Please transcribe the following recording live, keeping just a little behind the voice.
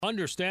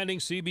Understanding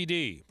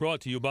CBD, brought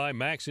to you by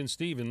Max and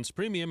Stevens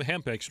Premium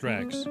Hemp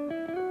Extracts.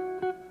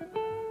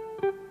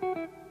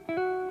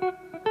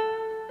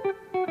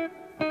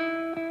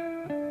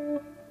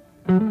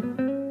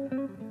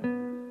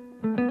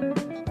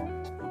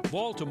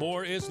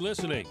 Baltimore is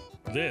listening.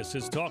 This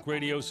is Talk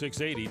Radio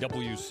 680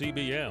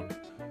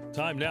 WCBM.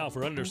 Time now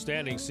for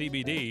Understanding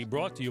CBD,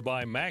 brought to you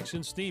by Max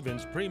and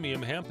Stevens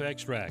Premium Hemp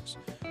Extracts.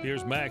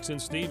 Here's Max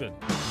and Steven.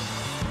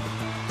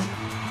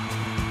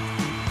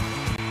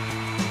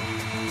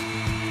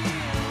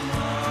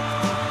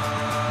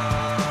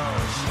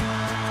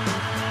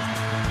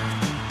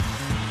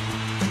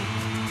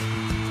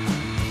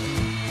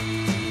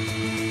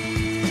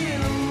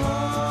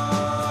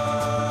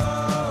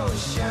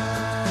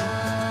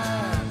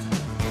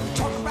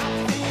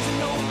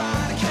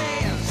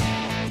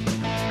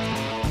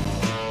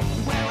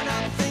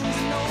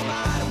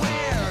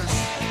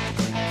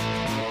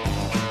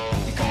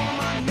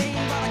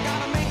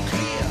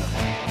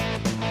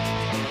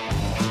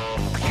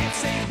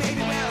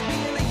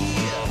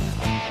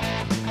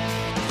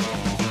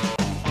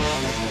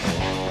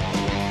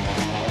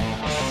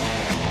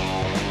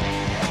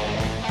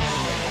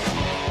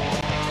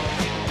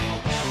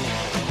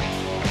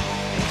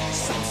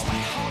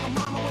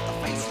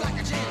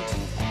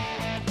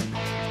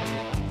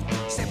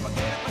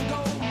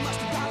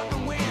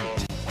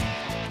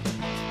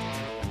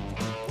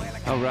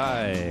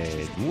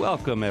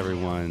 Welcome,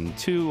 everyone,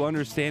 to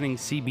Understanding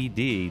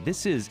CBD.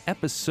 This is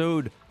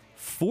episode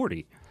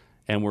 40,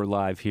 and we're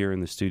live here in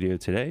the studio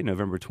today,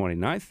 November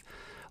 29th,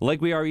 like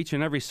we are each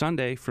and every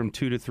Sunday from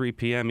 2 to 3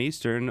 p.m.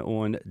 Eastern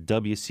on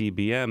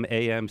WCBM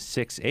AM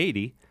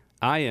 680.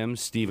 I am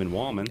Stephen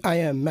Wallman. I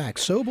am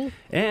Max Sobel.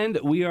 And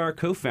we are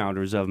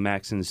co-founders of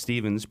Max and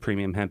Stevens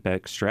Premium Hemp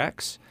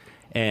Extracts.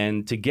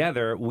 And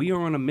together, we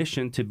are on a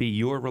mission to be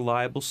your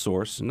reliable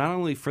source, not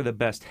only for the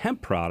best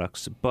hemp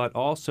products, but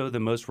also the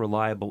most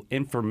reliable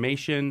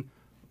information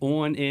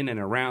on, in, and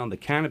around the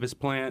cannabis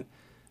plant,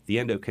 the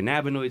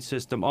endocannabinoid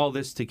system, all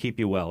this to keep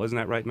you well. Isn't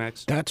that right,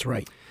 Max? That's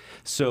right.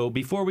 So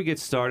before we get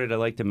started, I'd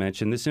like to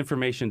mention this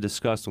information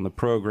discussed on the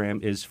program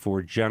is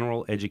for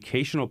general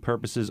educational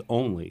purposes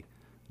only.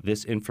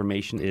 This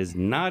information is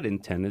not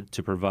intended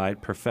to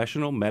provide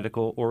professional,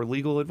 medical, or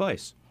legal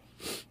advice.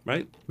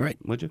 Right? Right.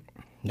 Would you?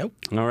 Nope.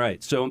 All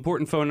right. So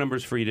important phone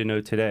numbers for you to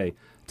know today.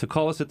 To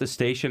call us at the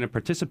station and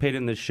participate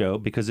in this show,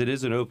 because it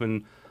is an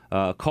open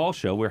call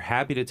show, we're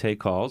happy to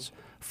take calls.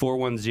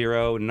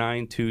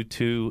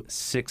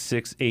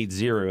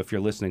 410-922-6680 if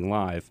you're listening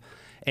live.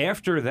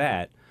 After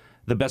that,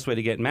 the best way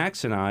to get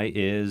Max and I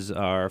is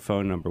our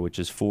phone number, which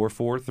is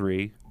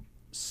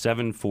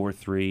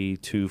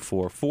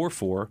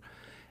 443-743-2444.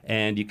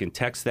 And you can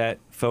text that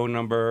phone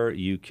number.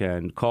 You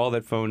can call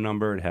that phone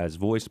number. It has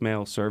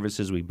voicemail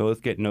services. We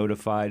both get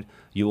notified.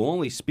 You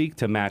only speak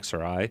to Max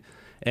or I.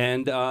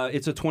 And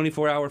it's a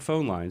 24-hour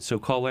phone line, so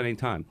call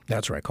anytime.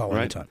 That's right. Call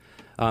anytime.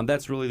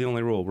 That's really the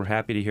only rule. We're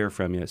happy to hear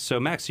from you. So,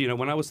 Max, you know,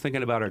 when I was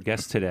thinking about our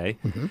guest today,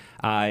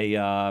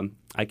 I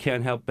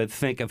can't help but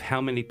think of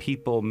how many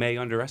people may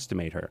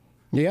underestimate her.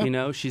 Yeah. You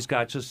know, she's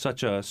got just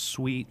such a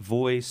sweet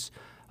voice.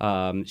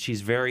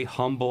 She's very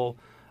humble.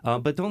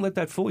 But don't let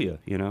that fool you.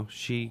 You know,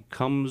 she's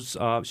come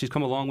a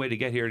long way to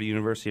get here to the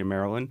University of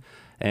Maryland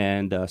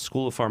and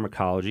School of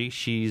Pharmacology.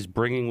 She's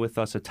bringing with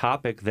us a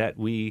topic that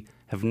we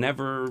have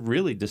never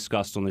really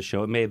discussed on the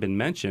show. It may have been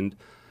mentioned,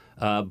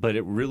 but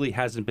it really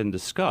hasn't been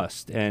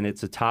discussed. And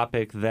it's a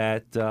topic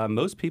that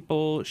most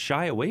people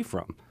shy away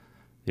from,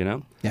 you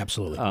know?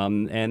 Absolutely.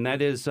 And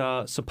that is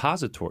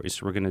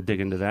suppositories. We're going to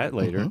dig into that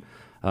later.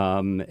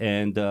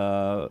 And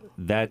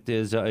that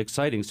is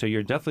exciting. So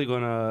you're definitely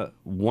going to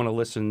want to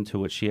listen to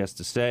what she has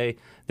to say.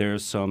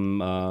 There's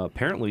some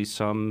apparently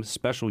some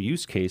special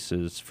use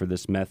cases for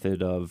this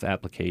method of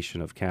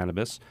application of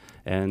cannabis,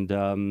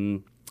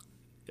 and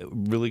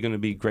really going to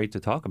be great to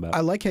talk about. I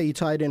like how you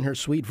tied in her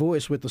sweet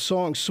voice with the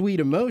song Sweet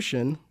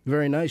Emotion.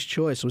 Very nice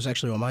choice. It was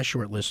actually on my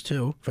short list,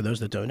 too. For those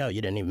that don't know, you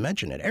didn't even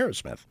mention it.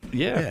 Aerosmith.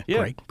 Yeah.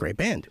 Great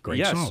band.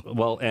 Great song. Yes.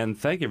 Well, and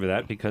thank you for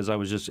that, because I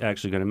was just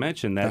actually going to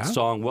mention that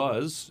song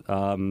was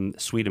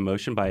Sweet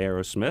Emotion by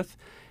Aerosmith.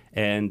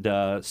 And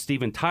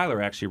Steven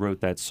Tyler actually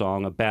wrote that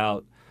song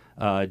about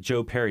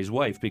Joe Perry's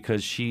wife,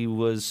 because she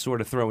was sort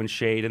of throwing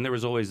shade, and there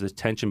was always this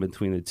tension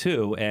between the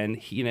two. And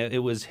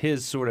it was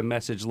his sort of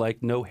message,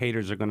 like, no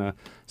haters are going to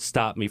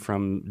stop me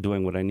from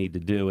doing what I need to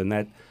do. And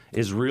that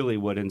is really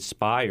what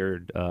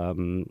inspired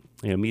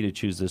me to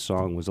choose this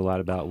song. Was a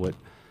lot about what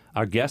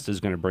our guest is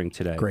going to bring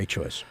today. Great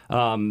choice.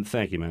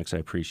 Thank you, Max. I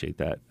appreciate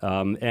that.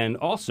 And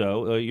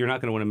also, you're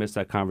not going to want to miss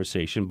that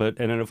conversation. And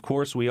then, of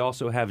course, we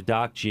also have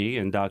Doc G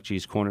in Doc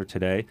G's Corner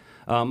today.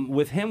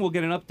 With him, we'll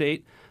get an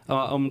update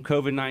on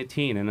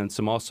COVID-19 and then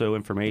some also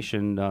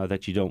information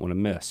that you don't want to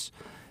miss.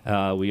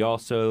 We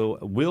also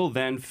will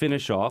then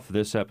finish off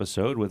this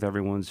episode with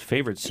everyone's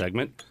favorite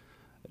segment,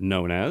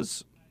 known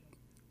as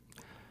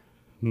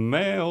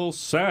Mail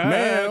Sack.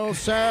 Mail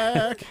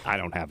Sack. I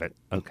don't have it.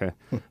 Okay.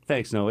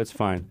 Thanks. No, it's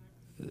fine.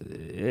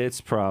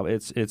 It's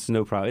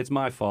no problem. It's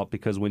my fault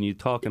because when you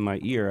talk in my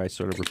ear, I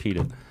sort of repeat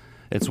it.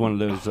 It's one of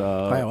those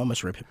I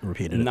almost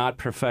repeated it. Not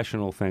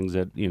professional things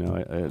that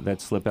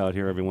that slip out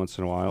here every once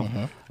in a while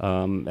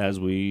as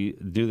we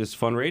do this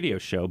fun radio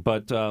show.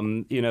 But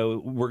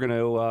we're going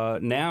to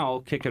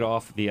now kick it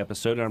off the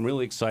episode, and I'm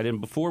really excited. And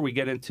before we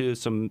get into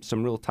some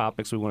real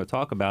topics we want to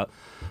talk about,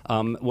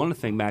 one of the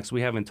things, Max,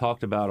 we haven't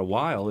talked about a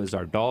while is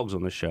our dogs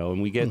on the show,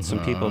 and we get some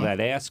people that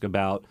ask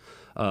about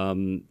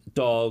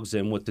dogs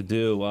and what to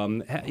do.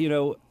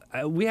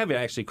 We haven't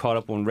actually caught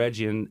up on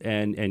Reggie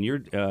and your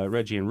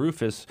Reggie and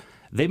Rufus.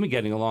 They've been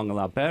getting along a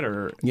lot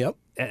better. Yep.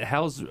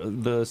 How's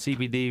the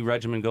CBD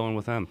regimen going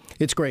with them?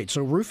 It's great.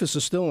 So Rufus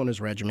is still on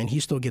his regimen. He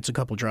still gets a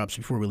couple drops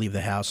before we leave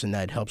the house, and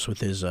that helps with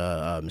his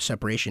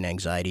separation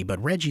anxiety. But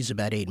Reggie's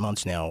about 8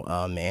 months now,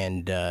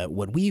 and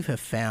what we have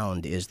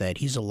found is that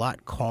he's a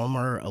lot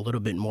calmer, a little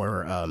bit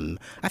more,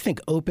 I think,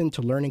 open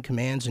to learning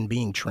commands and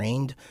being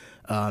trained.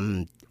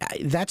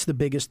 That's the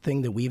biggest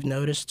thing that we've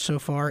noticed so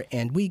far,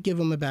 and we give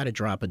him about a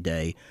drop a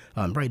day,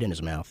 right in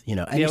his mouth,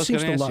 and he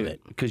seems to love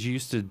it. Because you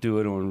used to do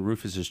it on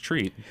Rufus's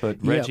treat, but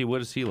Reggie, what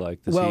does he like?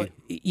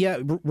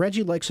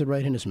 Reggie likes it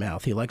right in his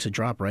mouth. He likes a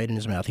drop right in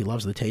his mouth. He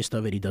loves the taste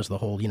of it. He does the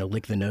whole,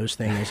 lick the nose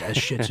thing as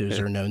Shih Tzus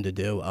are known to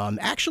do.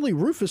 Actually,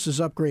 Rufus is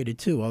upgraded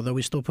too, although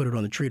we still put it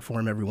on the treat for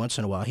him every once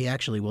in a while. He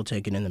actually will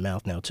take it in the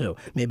mouth now too.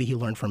 Maybe he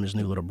learned from his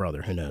new little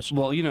brother. Who knows?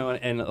 Well,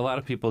 and a lot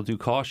of people do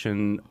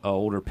caution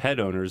older pet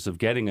owners of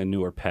getting a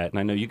newer pet, and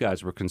I know you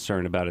guys were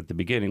concerned about it at the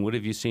beginning. What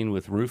have you seen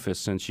with Rufus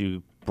since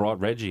you brought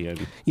Reggie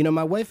in?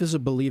 My wife is a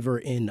believer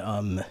in,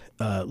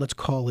 let's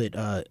call it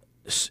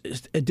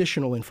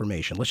additional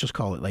information. Let's just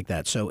call it like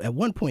that. So at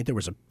one point there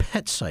was a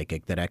pet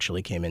psychic that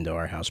actually came into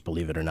our house,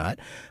 believe it or not.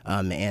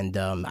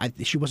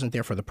 She wasn't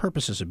there for the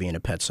purposes of being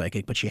a pet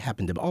psychic, but she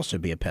happened to also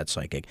be a pet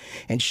psychic.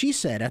 And she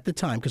said at the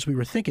time, because we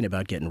were thinking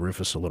about getting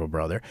Rufus a little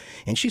brother,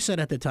 and she said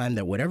at the time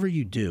that whatever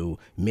you do,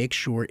 make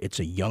sure it's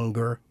a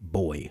younger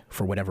boy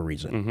for whatever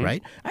reason,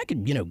 right? I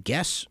could,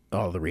 guess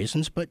all the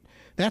reasons, but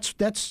that's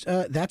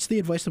the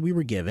advice that we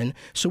were given.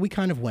 So we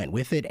kind of went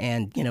with it.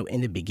 And,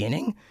 in the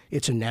beginning,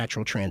 it's a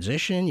natural transition.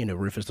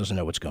 Rufus doesn't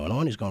know what's going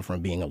on. He's going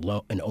from being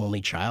an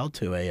only child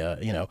to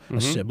a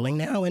sibling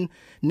now. And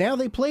now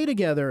they play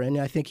together. And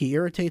I think he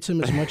irritates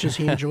him as much as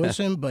he enjoys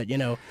him. But,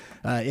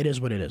 it is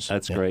what it is.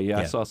 That's great. Yeah,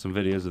 I saw some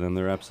videos of them.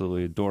 They're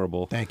absolutely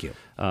adorable. Thank you.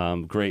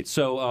 Great.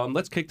 So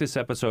let's kick this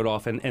episode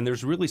off. And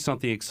there's really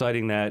something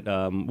exciting that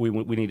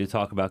we need to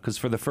talk about. Because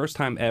for the first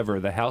time ever,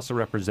 the House of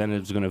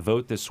Representatives is going to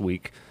vote this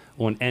week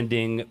on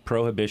ending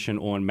prohibition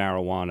on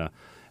marijuana.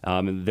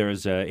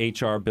 There's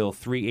H.R. Bill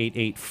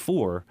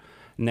 3884.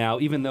 Now,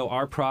 even though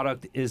our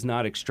product is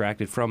not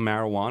extracted from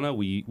marijuana,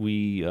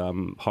 we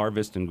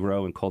harvest and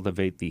grow and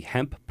cultivate the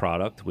hemp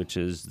product, which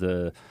is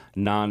the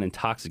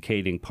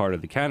non-intoxicating part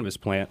of the cannabis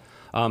plant.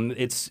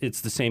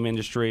 It's the same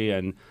industry,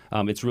 and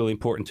it's really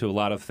important to a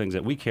lot of things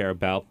that we care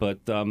about. But,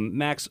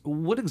 Max,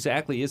 what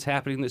exactly is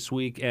happening this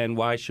week, and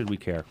why should we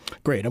care?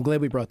 Great. I'm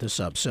glad we brought this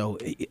up. So,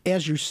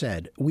 as you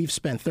said, we've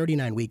spent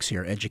 39 weeks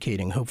here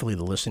educating, hopefully,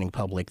 the listening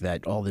public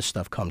that all this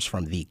stuff comes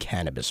from the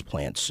cannabis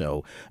plant.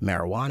 So,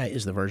 marijuana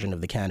is the version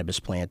of the cannabis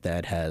plant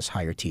that has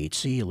higher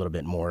THC, a little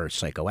bit more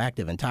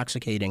psychoactive,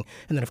 intoxicating.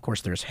 And then, of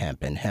course, there's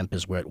hemp. And hemp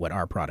is what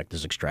our product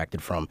is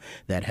extracted from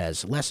that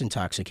has less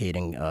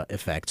intoxicating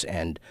effects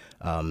and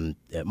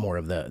more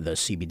of the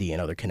CBD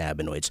and other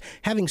cannabinoids.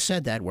 Having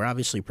said that, we're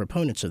obviously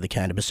proponents of the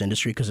cannabis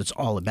industry because it's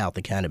all about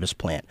the cannabis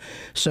plant.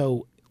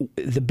 So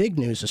the big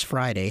news is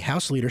Friday,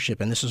 House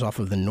leadership, and this is off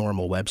of the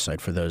NORML website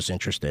for those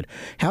interested,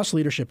 House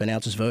leadership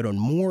announces vote on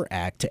MORE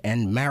Act to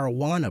end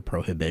marijuana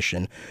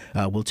prohibition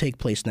will take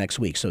place next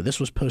week. So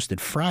this was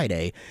posted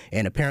Friday,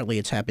 and apparently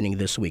it's happening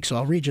this week. So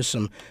I'll read you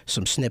some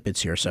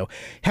snippets here. So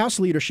House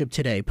leadership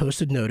today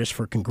posted notice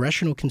for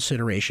congressional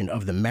consideration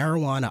of the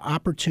Marijuana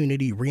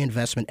Opportunity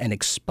Reinvestment and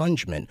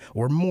Expungement,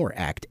 or MORE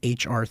Act,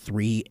 H.R.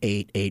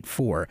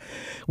 3884,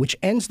 which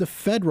ends the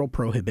federal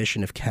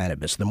prohibition of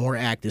cannabis. The MORE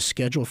Act is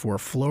scheduled for a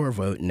floor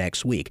vote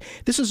next week.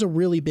 This is a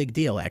really big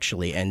deal,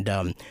 actually,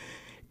 and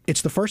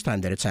it's the first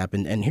time that it's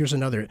happened. And here's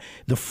another.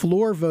 The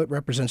floor vote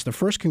represents the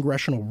first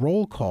congressional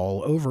roll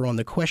call over on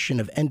the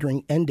question of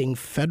ending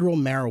federal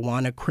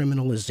marijuana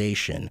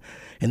criminalization.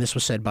 And this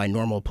was said by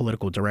NORML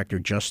political director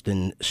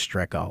Justin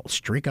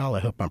Strickall. I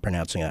hope I'm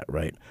pronouncing that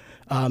right.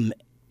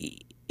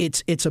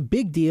 It's a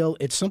big deal.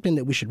 It's something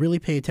that we should really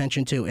pay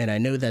attention to, and I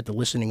know that the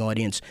listening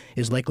audience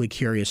is likely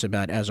curious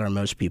about, as are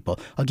most people.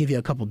 I'll give you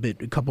a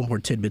couple more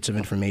tidbits of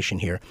information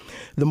here.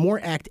 The MORE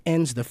Act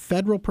ends the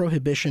federal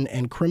prohibition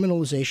and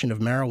criminalization of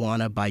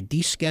marijuana by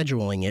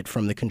descheduling it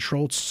from the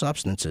Controlled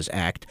Substances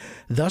Act,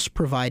 thus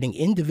providing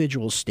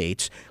individual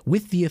states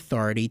with the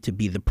authority to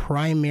be the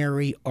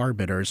primary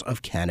arbiters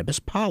of cannabis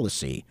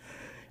policy.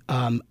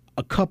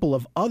 a couple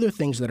of other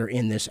things that are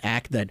in this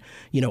act that,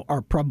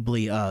 are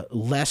probably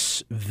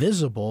less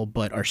visible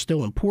but are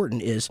still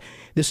important is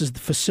this is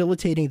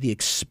facilitating the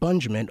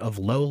expungement of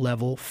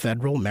low-level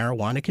federal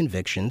marijuana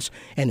convictions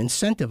and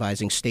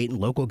incentivizing state and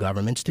local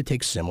governments to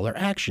take similar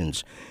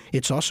actions.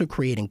 It's also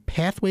creating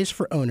pathways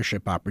for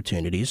ownership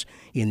opportunities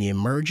in the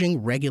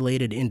emerging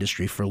regulated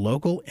industry for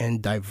local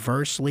and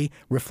diversely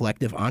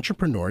reflective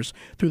entrepreneurs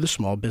through the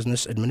Small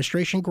Business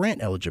Administration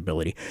grant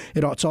eligibility.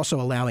 It's also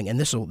allowing, and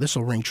this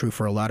will ring true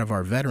for a lot of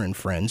our veteran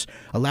friends,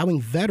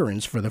 allowing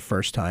veterans for the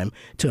first time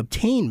to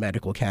obtain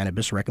medical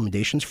cannabis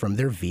recommendations from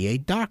their VA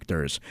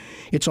doctors.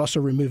 It's also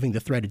removing the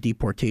threat of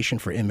deportation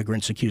for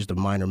immigrants accused of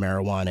minor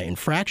marijuana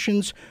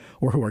infractions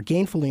or who are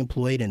gainfully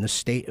employed in the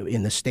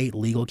state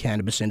legal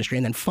cannabis industry.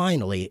 And then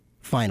finally,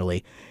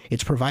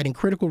 it's providing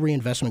critical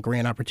reinvestment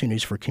grant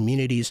opportunities for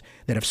communities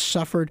that have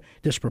suffered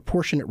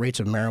disproportionate rates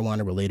of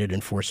marijuana-related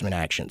enforcement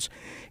actions.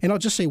 And I'll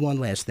just say one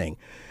last thing.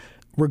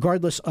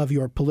 Regardless of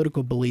your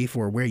political belief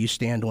or where you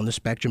stand on the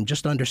spectrum,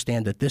 just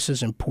understand that this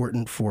is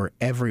important for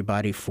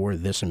everybody for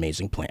this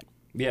amazing plant.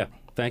 Yeah.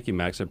 Thank you,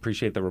 Max. I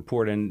appreciate the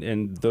report.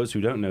 And those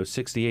who don't know,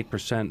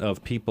 68%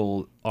 of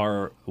people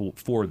are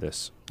for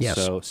this. Yes.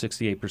 So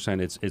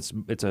 68%.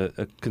 It's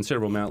a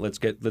considerable amount. Let's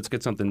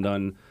get something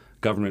done.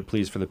 Government,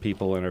 please, for the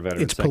people and our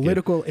veterans. It's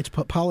political. It's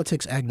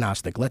politics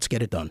agnostic. Let's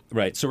get it done.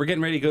 Right. So we're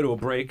getting ready to go to a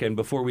break. And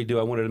before we do,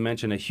 I wanted to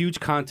mention a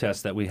huge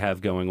contest that we have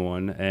going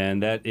on.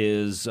 And that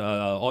is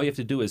all you have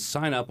to do is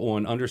sign up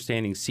on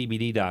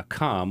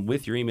understandingcbd.com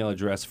with your email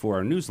address for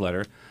our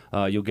newsletter.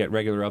 You'll get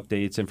regular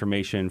updates,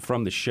 information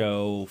from the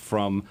show,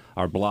 from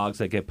our blogs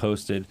that get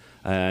posted.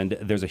 And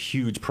there's a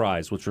huge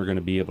prize, which we're going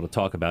to be able to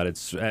talk about.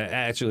 It's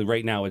actually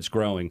right now it's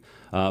growing.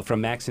 From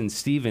Max and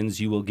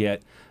Stevens, you will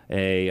get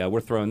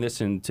we're throwing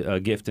this into a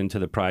gift into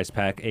the prize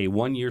pack, a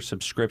 1-year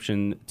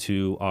subscription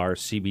to our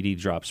CBD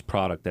Drops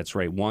product. That's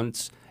right.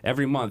 Once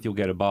every month, you'll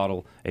get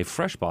a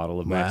fresh bottle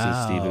of Max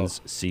and Stevens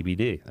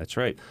CBD. That's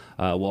right.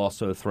 We'll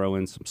also throw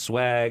in some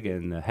swag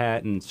and a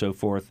hat and so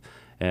forth.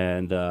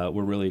 And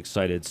we're really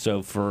excited.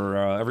 So for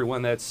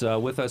everyone that's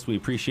with us, we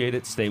appreciate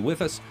it. Stay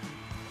with us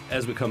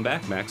as we come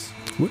back, Max.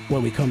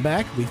 When we come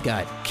back, we've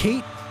got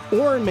Caitlin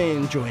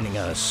Orman joining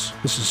us.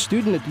 This is a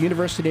student at the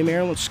University of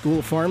Maryland School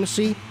of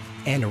Pharmacy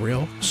and a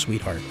real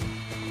sweetheart.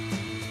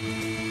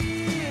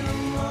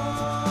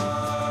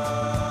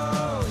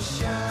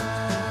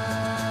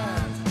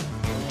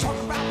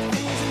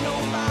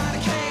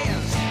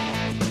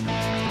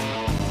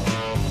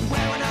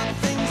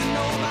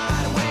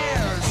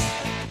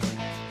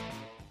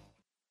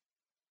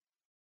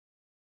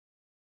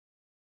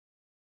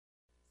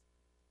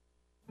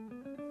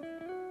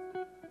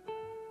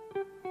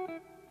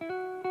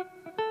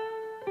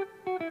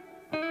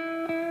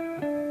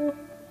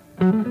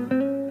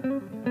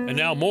 And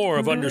now more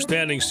of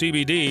Understanding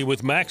CBD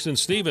with Max and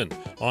Steven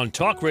on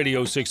Talk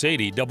Radio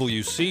 680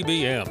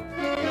 WCBM.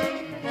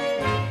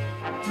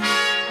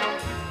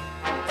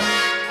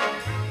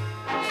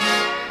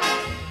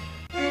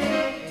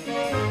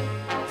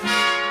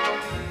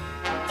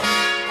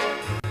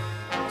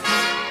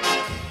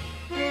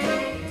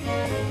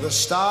 The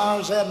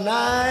stars at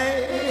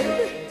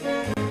night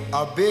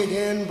are big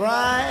and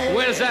bright.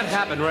 Where does that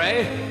happen,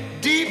 Ray?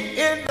 Deep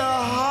in the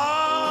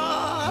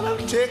heart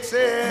of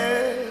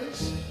Texas.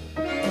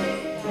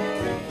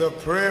 The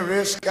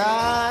prairie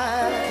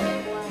sky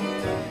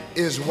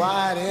is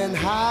wide and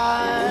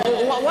high.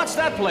 What's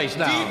that place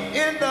now? Deep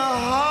in the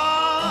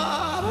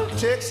heart of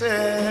Texas,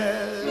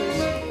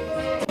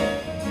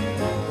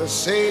 the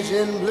sage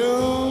in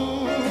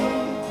bloom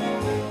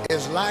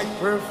is like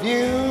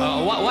perfume.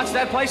 What's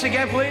that place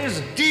again,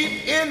 please?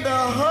 Deep in the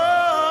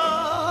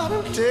heart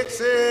of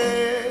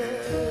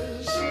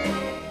Texas,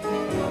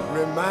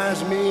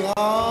 reminds me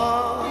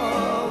of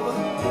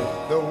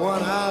the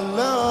one I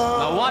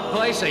love. Now, what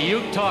place are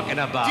you talking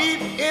about? Deep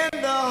in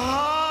the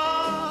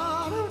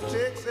heart of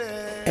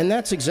Texas. And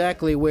that's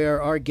exactly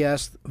where our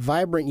guest,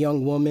 vibrant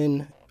young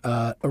woman,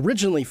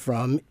 originally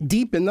from,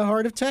 deep in the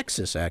heart of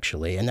Texas,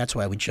 actually. And that's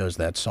why we chose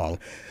that song.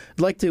 I'd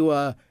like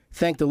to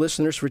thank the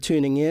listeners for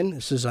tuning in.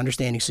 This is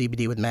Understanding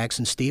CBD with Max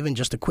and Steven.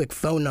 Just a quick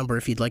phone number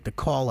if you'd like to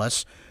call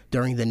us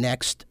during the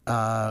next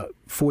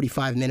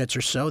 45 minutes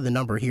or so. The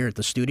number here at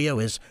the studio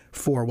is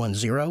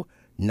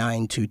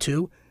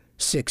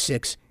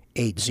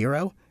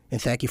 410-922-6680.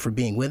 And thank you for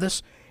being with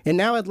us. And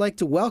now I'd like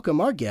to welcome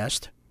our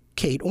guest,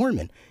 Caitlin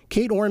Orman.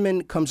 Caitlin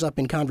Orman comes up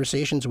in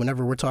conversations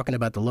whenever we're talking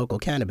about the local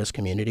cannabis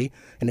community,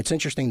 and it's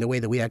interesting the way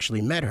that we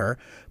actually met her.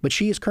 But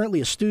she is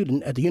currently a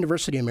student at the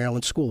University of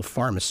Maryland School of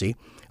Pharmacy,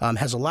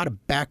 has a lot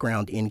of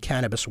background in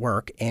cannabis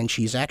work, and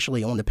she's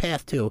actually on the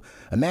path to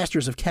a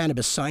Master's of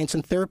Cannabis Science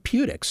and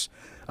Therapeutics.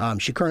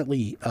 She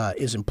currently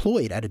is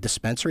employed at a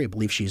dispensary. I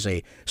believe she's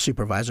a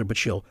supervisor, but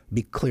she'll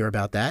be clear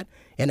about that.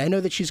 And I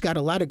know that she's got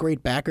a lot of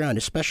great background,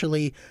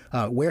 especially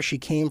where she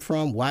came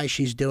from, why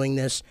she's doing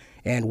this,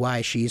 and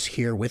why she's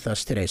here with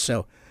us today.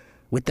 So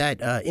with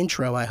that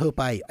intro, I hope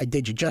I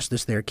did you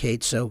justice there,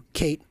 Kate. So,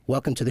 Kate,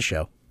 welcome to the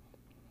show.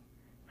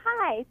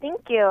 Hi,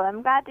 thank you.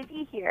 I'm glad to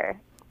be here.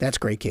 That's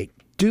great, Kate.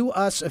 Do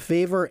us a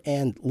favor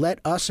and let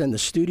us and the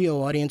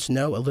studio audience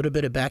know a little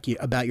bit about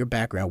your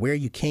background, where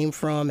you came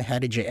from, how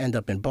did you end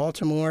up in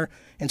Baltimore,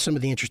 and some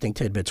of the interesting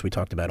tidbits we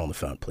talked about on the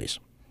phone, please.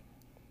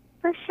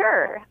 For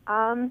sure.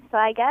 So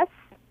I guess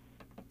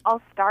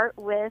I'll start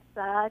with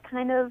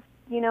kind of,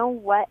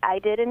 what I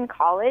did in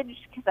college,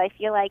 because I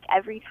feel like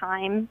every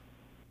time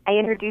I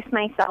introduce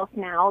myself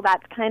now,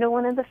 that's kind of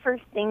one of the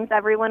first things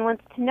everyone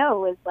wants to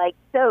know is like,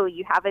 so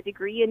you have a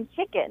degree in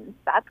chickens.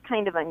 That's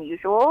kind of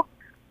unusual.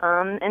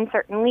 And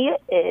certainly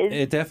it is.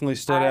 It definitely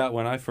stood out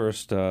when I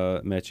first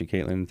met you,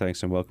 Caitlin.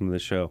 Thanks and welcome to the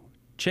show.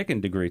 Chicken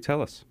degree,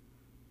 tell us.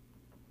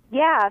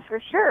 Yeah,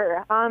 for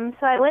sure.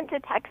 So I went to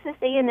Texas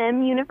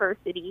A&M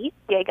University,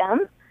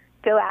 Gig'em,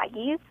 go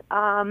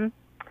Aggies.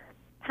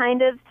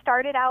 Kind of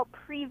started out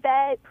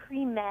pre-vet,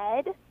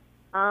 pre-med,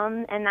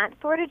 and that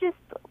sort of just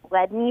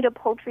led me to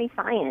poultry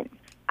science.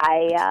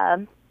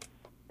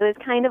 It was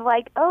kind of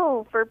like,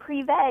 for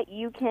pre-vet,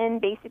 you can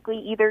basically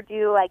either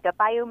do like a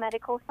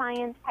biomedical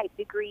science type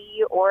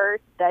degree or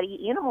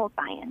study animal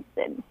science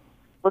and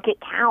look at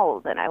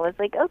cows. And I was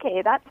like,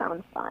 okay, that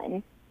sounds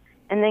fun.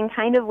 And then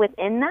kind of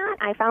within that,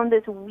 I found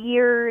this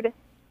weird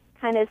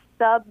kind of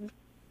sub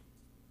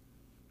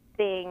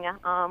thing,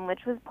 which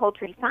was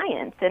poultry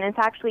science. And it's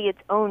actually its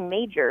own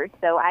major.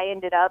 So I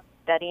ended up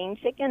studying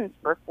chickens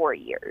for 4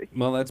 years.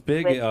 Well, that's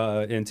big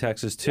in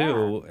Texas,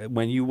 too. Yeah.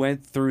 When you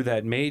went through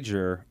that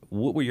major,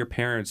 what were your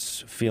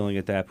parents feeling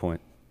at that point?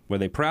 Were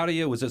they proud of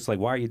you? Was this like,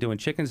 why are you doing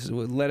chickens?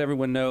 Let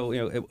everyone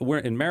know, we're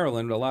in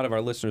Maryland. A lot of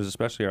our listeners,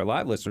 especially our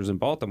live listeners in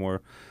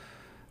Baltimore,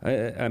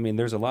 I mean,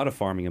 there's a lot of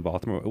farming in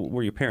Baltimore.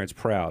 Were your parents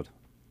proud?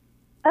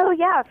 Oh,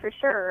 yeah, for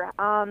sure.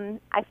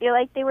 I feel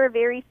like they were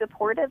very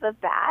supportive of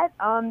that,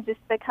 just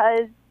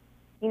because,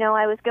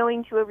 I was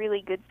going to a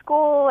really good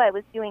school. I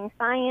was doing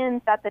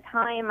science. At the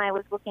time, I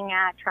was looking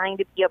at trying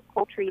to be a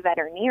poultry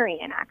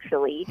veterinarian,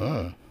 actually.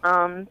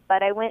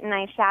 But I went and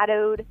I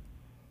shadowed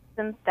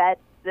some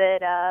vets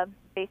that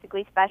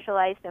basically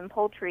specialized in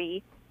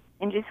poultry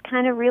and just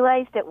kind of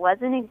realized it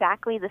wasn't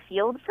exactly the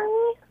field for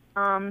me.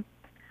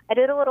 I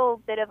did a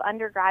little bit of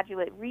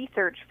undergraduate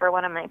research for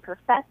one of my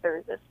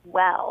professors as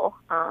well,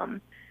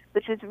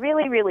 which was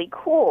really, really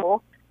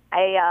cool.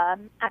 I,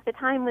 at the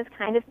time, was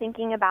kind of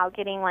thinking about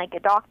getting like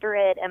a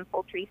doctorate in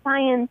poultry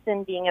science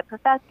and being a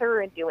professor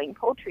and doing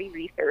poultry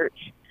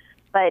research,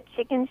 but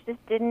chickens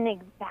just didn't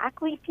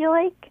exactly feel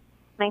like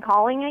my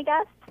calling, I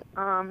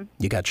guess.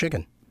 You got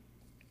chicken.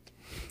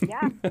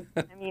 Yeah.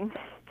 I mean,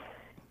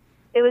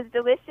 it was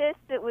delicious.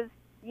 It was,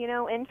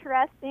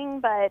 interesting,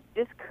 but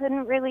just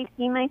couldn't really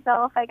see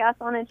myself, I guess,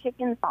 on a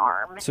chicken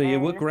farm. So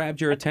what grabbed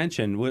your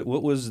attention? What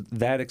was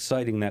that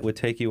exciting that would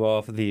take you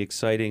off the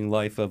exciting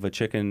life of a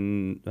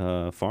chicken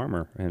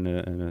farmer and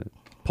a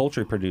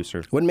poultry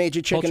producer? What made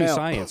you chicken poultry out?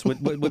 Science.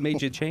 What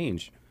made you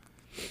change?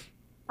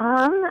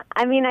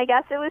 I mean, I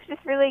guess it was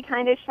just really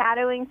kind of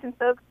shadowing some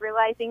folks,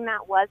 realizing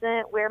that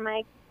wasn't where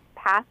my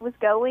path was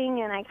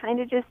going, and I kind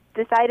of just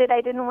decided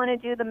I didn't want to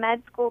do the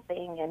med school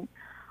thing. And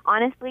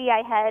honestly,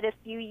 I had a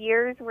few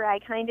years where I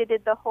kind of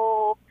did the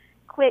whole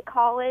quit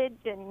college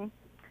and,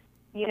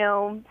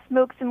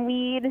 smoke some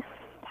weed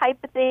type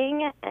of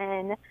thing.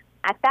 And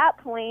at that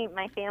point,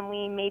 my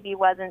family maybe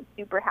wasn't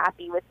super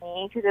happy with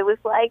me because it was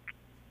like,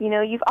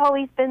 you've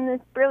always been this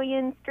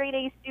brilliant straight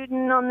A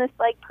student on this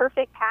like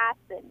perfect path.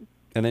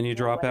 And then you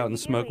drop out and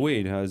smoke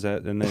weed. How is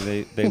that? And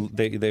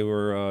they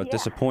were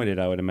disappointed,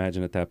 I would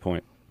imagine, at that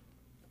point.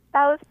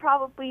 That was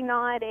probably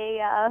not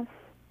a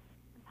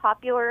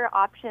popular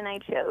option I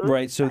chose.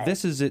 Right. So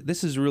this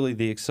is really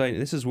the exciting.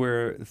 This is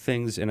where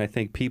things, and I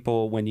think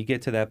people, when you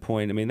get to that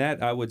point, I mean,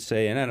 that I would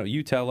say, and I don't know,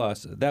 you tell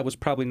us, that was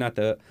probably not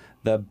the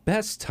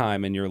best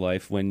time in your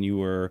life when you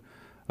were,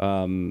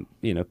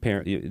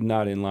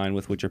 not in line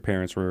with what your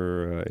parents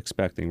were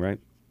expecting, right?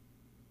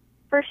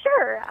 For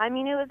sure. I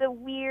mean, it was a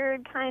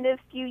weird kind of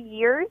few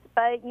years,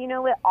 but,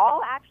 it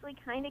all actually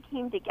kind of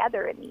came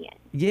together in the end.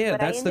 Yeah,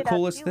 that's the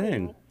coolest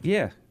thing.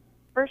 Yeah.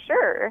 For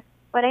sure.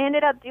 What I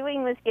ended up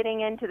doing was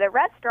getting into the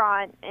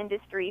restaurant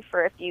industry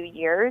for a few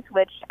years,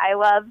 which I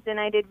loved, and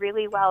I did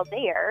really well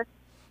there.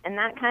 And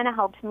that kind of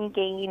helped me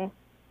gain,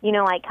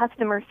 like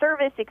customer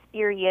service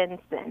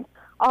experience and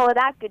all of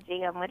that good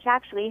jam, which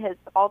actually has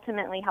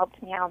ultimately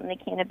helped me out in the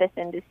cannabis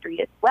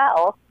industry as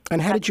well. And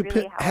how did you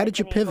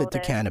pivot to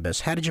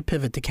cannabis? How did you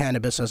pivot to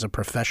cannabis as a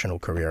professional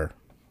career?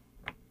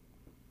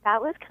 That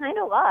was kind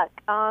of luck.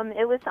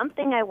 It was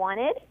something I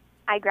wanted.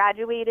 I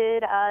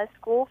graduated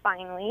school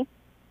finally.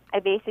 I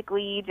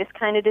basically just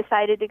kind of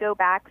decided to go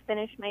back,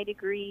 finish my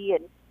degree,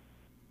 and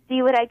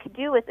see what I could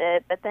do with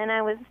it. But then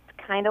I was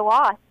kind of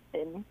lost,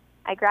 and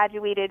I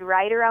graduated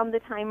right around the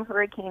time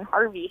Hurricane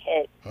Harvey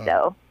hit.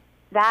 So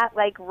that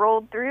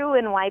rolled through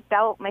and wiped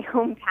out my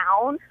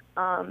hometown.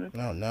 Oh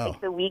no!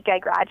 Like the week I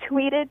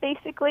graduated,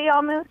 basically,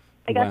 almost.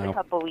 I guess a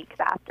couple weeks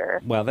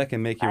after. Wow, that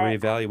can make you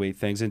reevaluate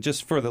things. And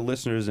just for the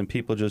listeners and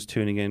people just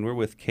tuning in, we're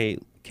with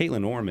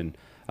Caitlin Orman.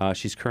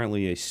 She's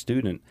currently a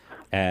student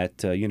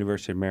at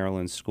University of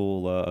Maryland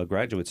School, a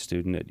graduate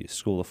student at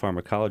School of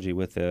Pharmacology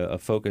with a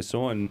focus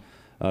on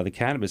the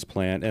cannabis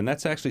plant, and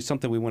that's actually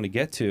something we want to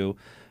get to.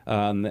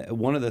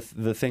 One of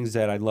the things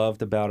that I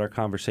loved about our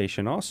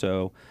conversation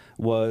also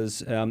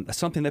was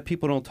something that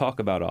people don't talk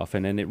about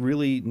often, and it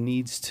really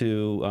needs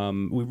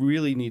to. We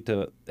really need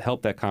to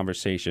help that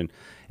conversation,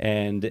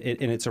 and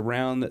it's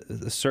around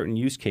certain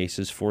use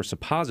cases for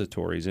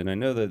suppositories. And I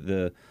know that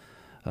the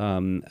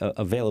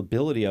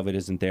availability of it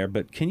isn't there,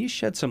 but can you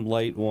shed some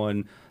light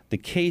on the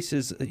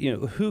cases?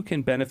 Who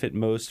can benefit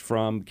most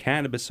from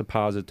cannabis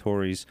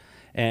suppositories,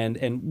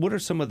 and what are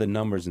some of the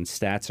numbers and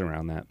stats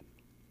around that?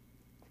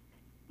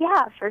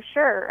 Yeah, for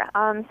sure.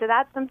 So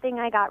that's something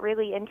I got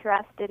really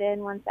interested in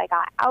once I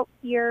got out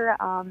here.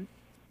 I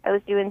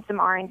was doing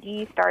some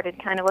R&D,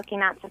 started kind of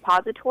looking at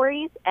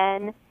suppositories,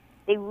 and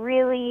they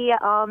really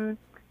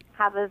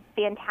have a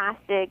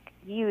fantastic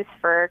use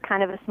for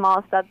kind of a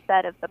small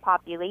subset of the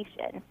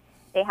population.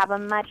 They have a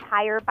much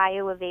higher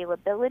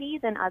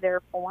bioavailability than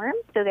other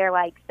forms, so they're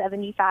like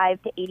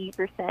 75 to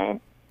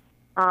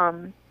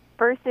 80%,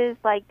 versus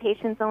like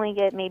patients only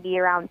get maybe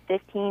around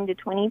 15 to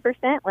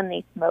 20% when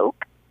they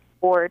smoke,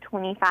 or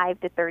 25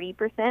 to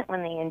 30%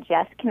 when they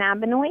ingest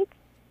cannabinoids.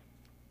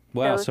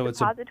 Wow, so it's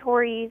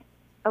suppositories.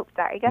 Oh,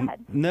 sorry, go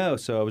ahead. No,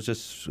 so I was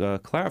just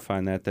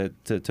clarifying that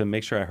to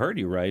make sure I heard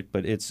you right,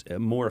 but it's a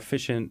more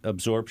efficient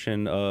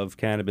absorption of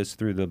cannabis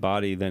through the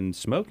body than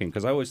smoking,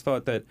 because I always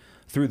thought that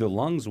through the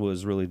lungs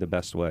was really the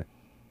best way.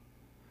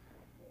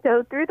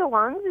 So through the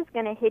lungs is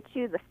going to hit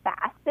you the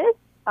fastest,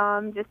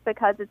 just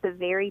because it's a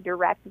very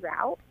direct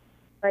route,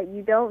 but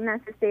you don't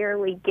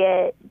necessarily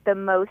get the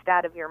most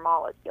out of your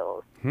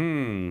molecules.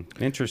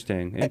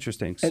 Interesting.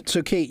 And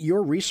so, Kate,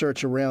 your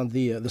research around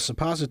the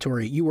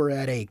suppository, you were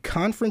at a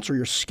conference, or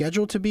you're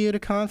scheduled to be at a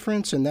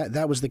conference, and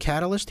that was the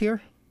catalyst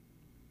here?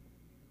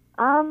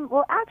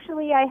 Well,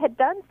 actually, I had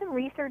done some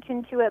research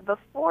into it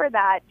before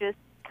that, just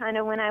kind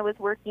of when I was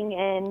working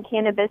in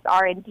cannabis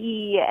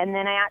R&D, and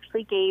then I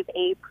actually gave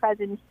a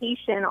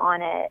presentation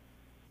on it,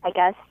 I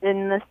guess,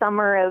 in the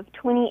summer of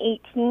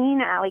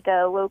 2018 at like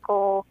a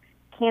local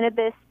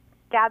cannabis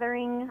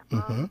gathering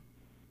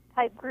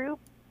type group.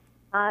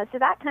 So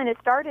that kind of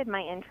started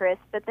my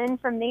interest. But then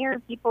from there,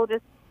 people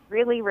just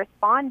really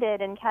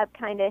responded and kept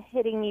kind of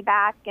hitting me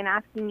back and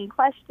asking me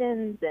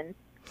questions. And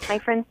my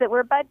friends that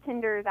were bud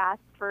tenders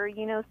asked for,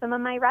 some of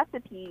my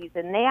recipes,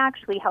 and they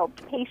actually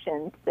helped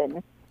patients.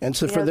 And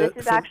so this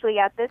is actually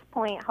at this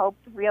point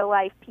helped real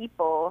life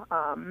people.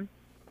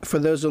 For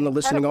those on the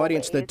listening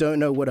audience that don't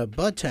know what a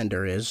bud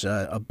tender is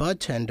a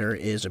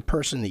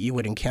person that you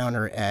would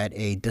encounter at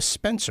a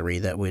dispensary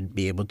that would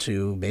be able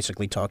to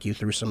basically talk you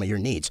through some of your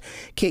needs.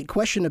 Kate,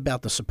 question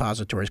about the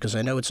suppositories, because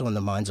I know it's on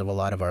the minds of a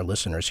lot of our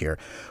listeners here.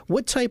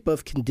 What type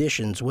of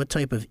conditions, what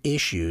type of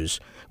issues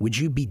would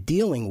you be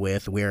dealing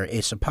with where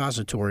a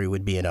suppository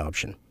would be an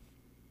option?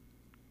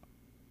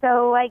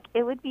 So,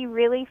 it would be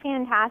really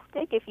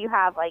fantastic if you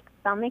have,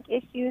 stomach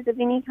issues of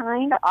any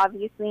kind,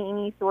 obviously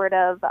any sort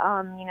of,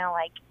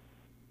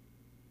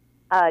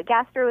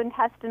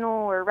 gastrointestinal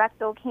or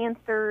rectal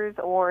cancers,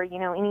 or,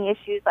 any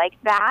issues like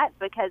that,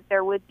 because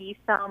there would be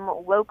some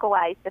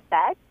localized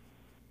effects.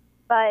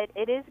 But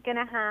it is going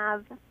to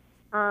have,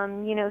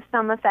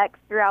 some effects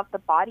throughout the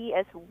body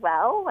as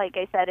well. Like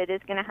I said, it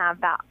is going to have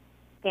that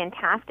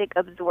fantastic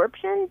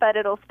absorption, but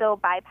it'll still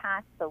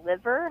bypass the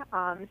liver,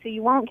 so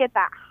you won't get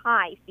that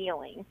high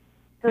feeling.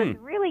 So it's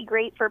really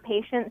great for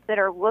patients that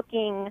are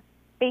looking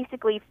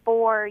basically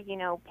for,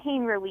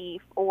 pain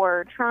relief,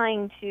 or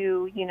trying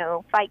to,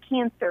 fight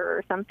cancer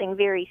or something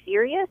very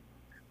serious.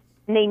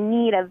 And they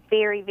need a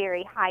very,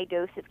 very high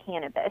dose of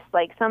cannabis.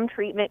 Like some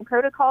treatment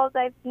protocols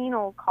I've seen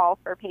will call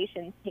for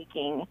patients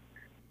taking,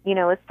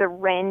 a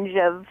syringe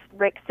of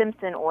Rick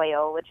Simpson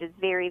oil, which is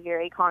very,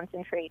 very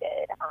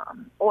concentrated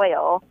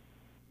oil,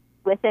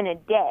 within a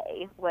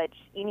day, which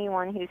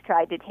anyone who's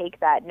tried to take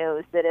that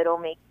knows that it'll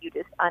make you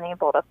just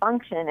unable to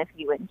function if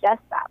you ingest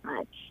that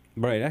much.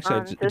 Right.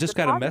 Actually, I just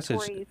got a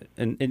message,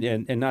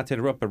 and not to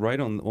interrupt, but right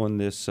on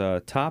this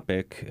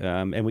topic,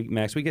 and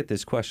Max, we get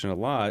this question a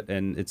lot,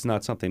 and it's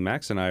not something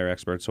Max and I are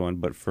experts on,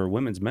 but for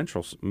women's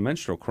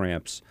menstrual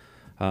cramps,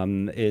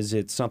 is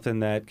it something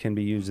that can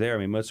be used there?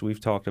 I mean, we've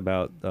talked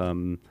about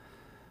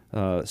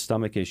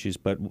stomach issues,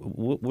 but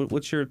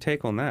what's your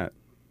take on that?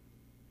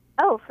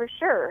 Oh, for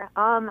sure.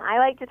 I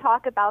like to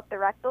talk about the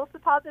rectal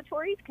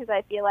suppositories because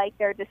I feel like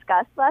they're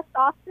discussed less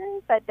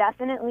often, but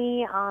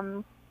definitely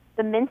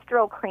the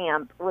menstrual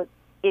cramp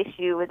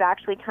issue was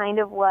actually kind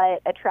of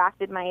what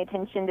attracted my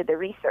attention to the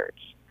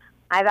research.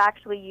 I've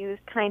actually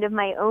used kind of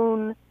my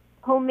own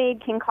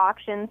homemade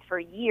concoctions for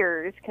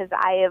years because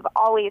I have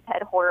always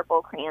had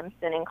horrible cramps,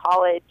 and in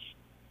college,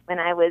 when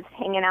I was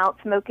hanging out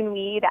smoking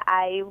weed,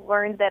 I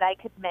learned that I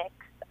could mix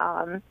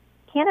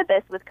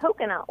cannabis with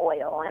coconut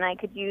oil, and I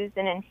could use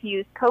an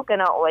infused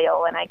coconut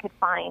oil, and I could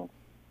find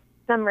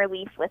some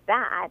relief with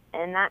that.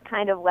 And that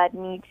kind of led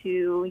me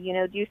to,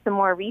 do some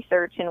more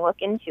research and look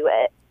into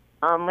it,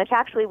 which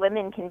actually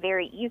women can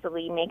very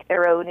easily make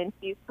their own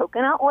infused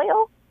coconut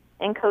oil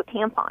and coat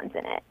tampons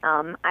in it.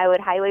 I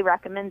would highly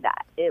recommend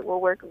that. It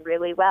will work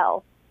really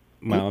well.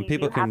 Wow, if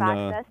people you have can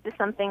access to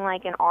something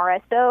like an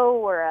RSO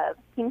or a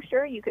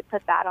tincture, you could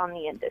put that on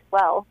the end as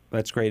well.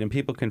 That's great, and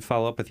people can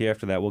follow up with you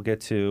after that. We'll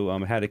get to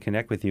how to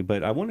connect with you,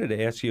 but I wanted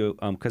to ask you,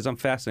 because I'm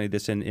fascinated,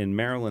 this in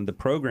Maryland, the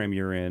program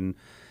you're in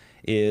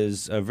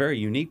is a very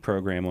unique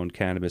program on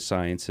cannabis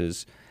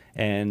sciences,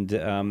 and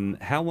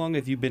how long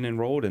have you been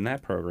enrolled in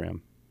that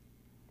program?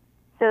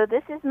 So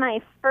this is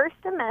my first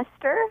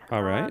semester.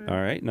 All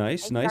right,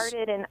 nice. I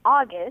started in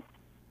August,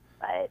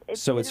 but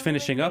it's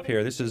finishing up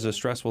here. This is a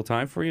stressful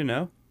time for you,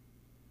 no?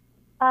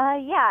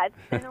 Yeah, it's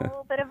been a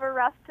little bit of a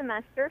rough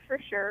semester for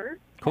sure.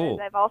 Cool.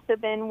 I've also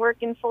been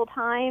working full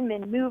time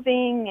and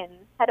moving and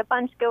had a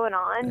bunch going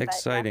on.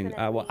 Exciting.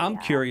 Well, I'm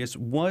curious,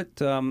 what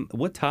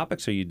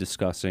topics are you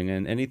discussing,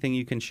 and anything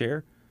you can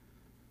share?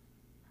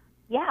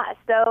 Yeah,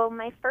 so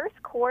my first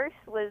course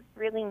was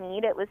really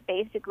neat. It was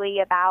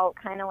basically about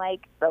kind of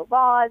like the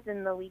laws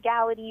and the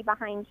legality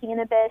behind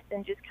cannabis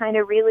and just kind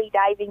of really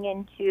diving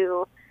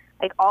into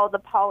like all the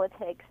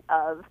politics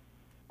of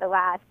the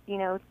last,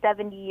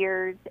 70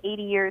 years,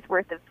 80 years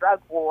worth of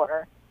drug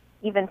war,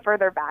 even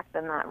further back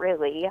than that,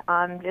 really.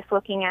 Just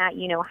looking at,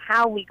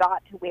 how we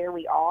got to where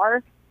we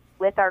are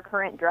with our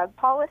current drug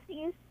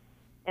policies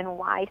and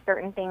why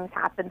certain things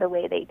happened the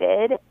way they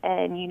did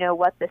and,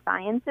 what the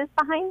science is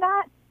behind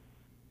that.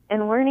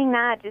 And learning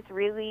that just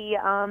really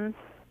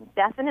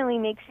definitely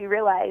makes you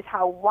realize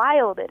how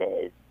wild it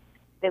is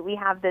that we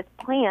have this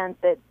plant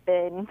that's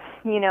been,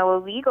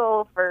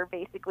 illegal for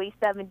basically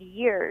 70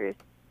 years,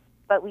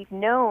 but we've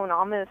known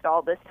almost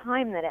all this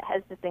time that it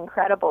has this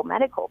incredible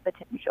medical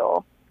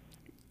potential.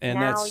 And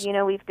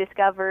now, we've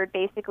discovered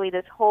basically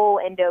this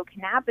whole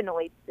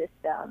endocannabinoid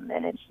system,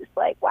 and it's just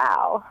like,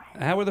 wow.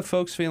 How are the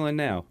folks feeling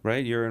now,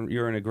 right?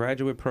 You're in a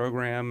graduate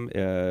program,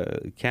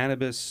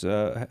 cannabis.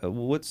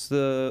 What's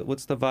the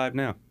vibe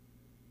now?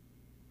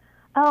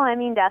 Oh, I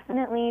mean,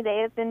 definitely. They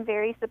have been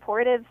very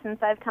supportive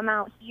since I've come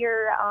out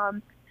here.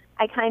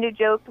 I kind of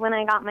joked when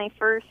I got my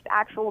first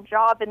actual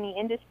job in the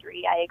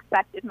industry. I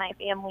expected my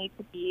family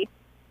to be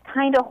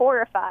kind of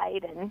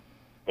horrified, and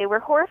they were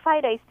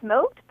horrified I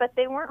smoked, but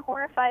they weren't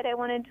horrified I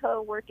wanted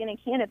to work in a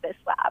cannabis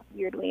lab,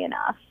 weirdly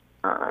enough.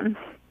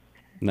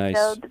 Nice.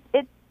 So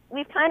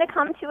we've kind of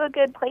come to a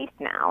good place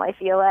now. I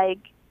feel like,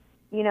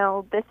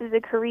 this is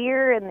a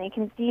career, and they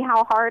can see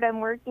how hard I'm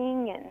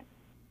working, and,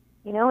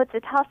 it's a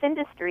tough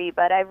industry,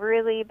 but I've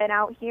really been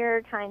out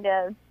here kind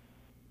of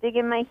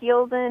digging my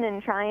heels in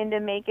and trying to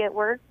make it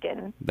work.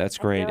 And that's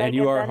great. And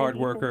you are a hard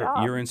worker.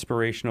 You're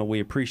inspirational. We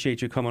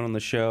appreciate you coming on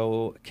the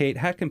show. Kate,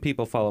 how can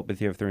people follow up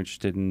with you if they're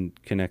interested in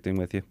connecting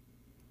with you?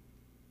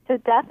 So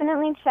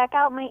definitely check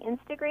out my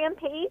Instagram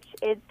page.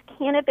 It's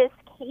Cannabis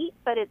Kate,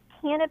 but it's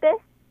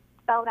cannabis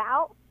spelled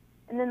out,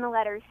 and then the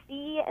letter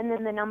C, and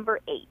then the number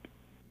 8.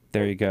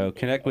 There you go.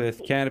 Connect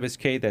with Cannabis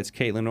Kate. That's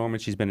Caitlin Orman.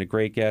 She's been a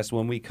great guest.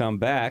 When we come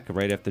back,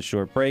 right after the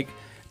short break,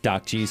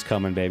 Doc G's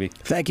coming, baby.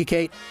 Thank you,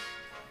 Kate.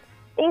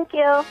 Thank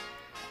you.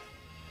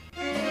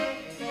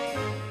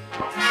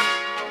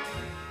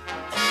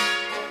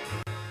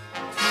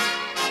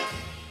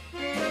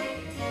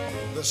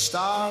 The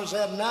stars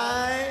at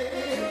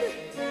night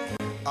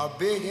are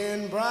big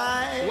and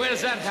bright. Where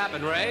does that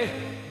happen, Ray?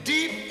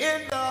 Deep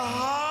in the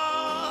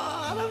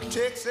heart of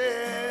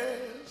Texas.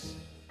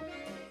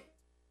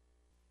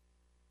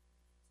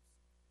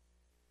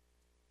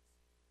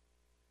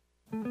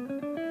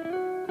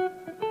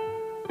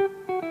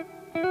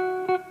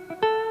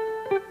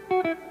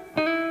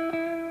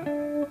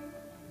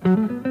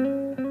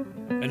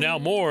 And now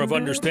more of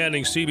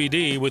Understanding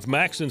CBD with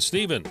Max and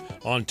Steven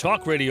on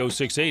Talk Radio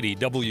 680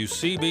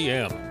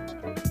 WCBM.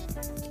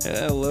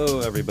 Hello,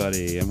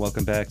 everybody, and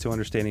welcome back to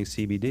Understanding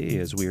CBD,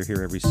 as we are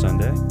here every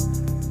Sunday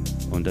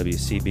on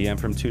WCBM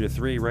from 2 to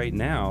 3. Right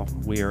now,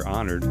 we are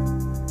honored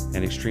and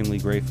extremely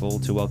grateful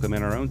to welcome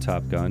in our own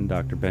Top Gun,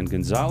 Dr. Ben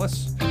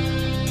Gonzalas.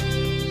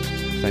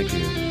 Thank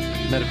you.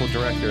 Medical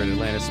Director at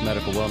Atlantis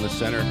Medical Wellness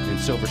Center in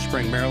Silver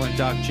Spring, Maryland.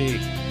 Doc G,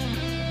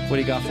 what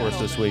do you got for us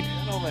this week?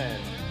 Gentlemen,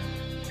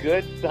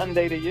 good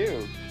Sunday to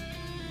you.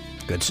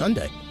 Good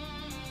Sunday.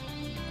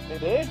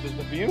 It is.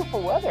 It's a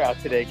beautiful weather out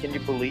today. Can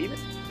you believe it?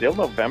 Still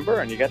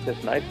November, and you got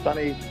this nice,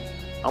 sunny,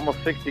 almost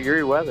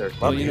 60-degree weather.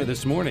 Well,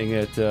 this morning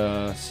at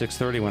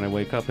 6:30 when I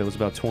wake up, it was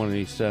about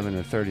 27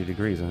 or 30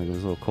 degrees. I think it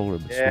was a little colder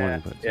this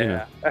morning,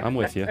 but, I'm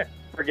with you.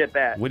 Forget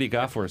that. What do you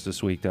got for us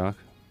this week, Doc?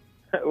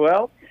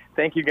 Well,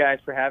 thank you guys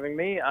for having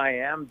me. I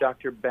am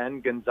Dr.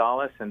 Ben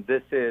Gonzalas, and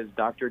this is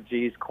Dr.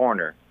 G's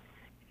Corner.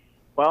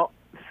 Well,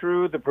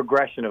 through the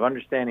progression of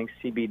understanding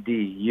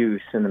CBD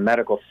use in the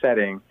medical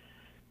setting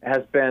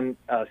has been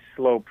a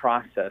slow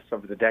process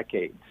over the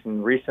decades.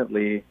 And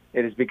recently,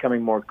 it is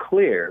becoming more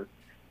clear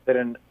that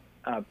an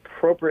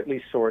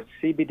appropriately sourced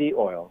CBD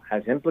oil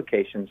has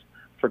implications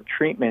for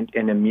treatment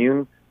in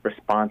immune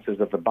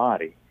responses of the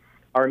body.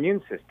 Our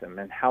immune system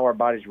and how our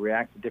bodies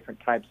react to different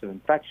types of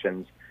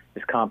infections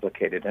is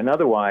complicated. An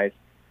otherwise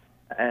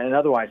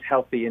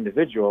healthy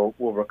individual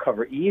will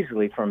recover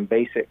easily from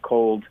basic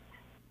cold,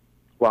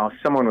 while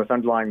someone with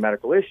underlying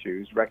medical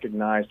issues,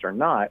 recognized or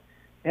not,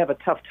 they have a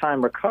tough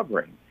time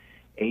recovering.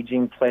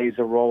 Aging plays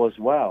a role as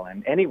well,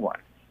 and anyone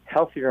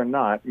healthy or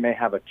not, may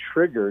have a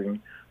triggering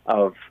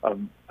of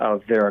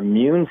their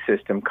immune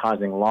system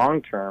causing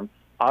long-term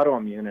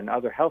autoimmune and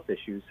other health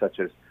issues such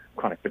as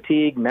chronic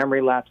fatigue,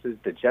 memory lapses,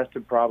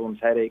 digestive problems,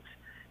 headaches,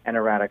 and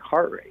erratic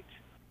heart rates.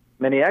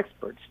 Many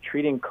experts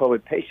treating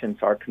COVID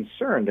patients are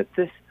concerned that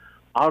this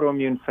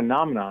autoimmune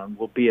phenomenon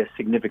will be a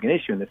significant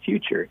issue in the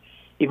future,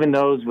 even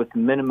those with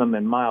minimum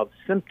and mild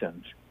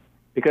symptoms,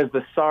 because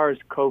the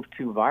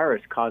SARS-CoV-2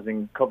 virus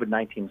causing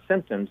COVID-19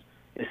 symptoms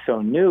is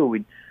so new,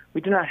 we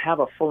do not have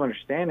a full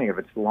understanding of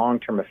its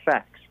long-term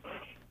effects.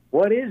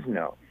 What is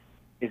known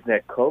is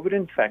that COVID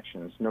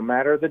infections, no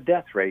matter the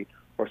death rate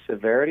or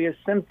severity of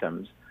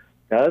symptoms,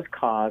 does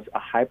cause a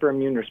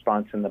hyperimmune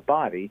response in the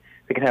body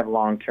that can have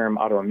long-term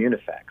autoimmune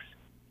effects.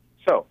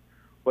 So,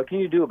 what can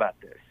you do about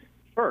this?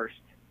 First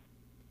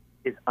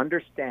is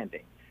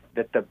understanding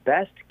that the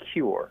best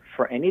cure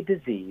for any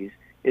disease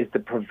is the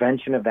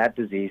prevention of that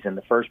disease in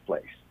the first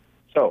place.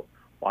 So,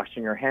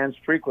 washing your hands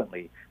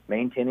frequently,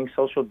 maintaining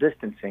social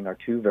distancing are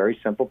two very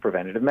simple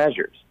preventative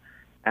measures.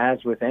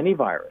 As with any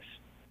virus,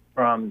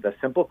 from the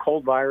simple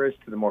cold virus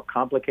to the more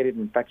complicated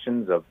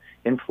infections of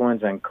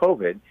influenza and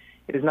COVID,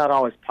 it is not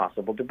always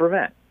possible to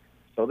prevent.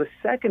 So the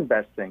second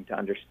best thing to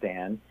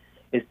understand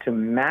is to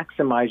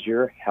maximize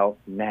your health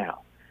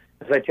now.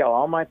 As I tell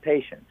all my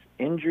patients,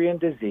 injury and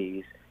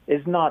disease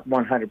is not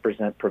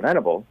 100%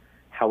 preventable.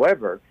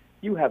 However,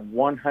 you have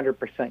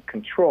 100%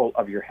 control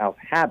of your health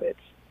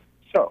habits.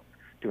 So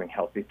doing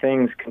healthy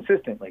things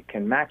consistently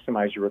can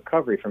maximize your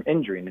recovery from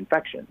injury and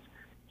infections.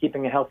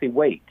 Keeping a healthy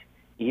weight,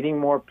 eating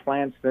more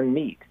plants than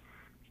meat,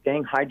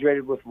 staying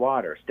hydrated with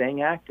water,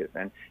 staying active,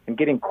 and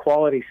getting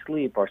quality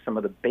sleep are some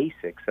of the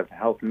basics of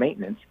health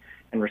maintenance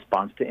in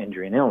response to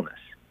injury and illness.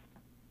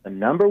 The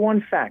number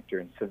one factor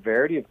in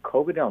severity of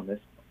COVID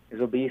illness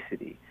is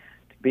obesity.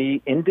 To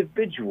be the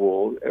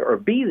individual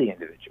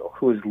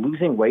who is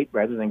losing weight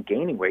rather than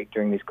gaining weight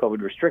during these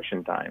COVID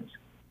restriction times.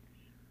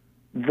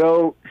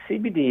 Though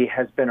CBD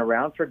has been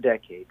around for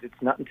decades,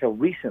 it's not until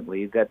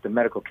recently that the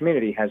medical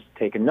community has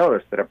taken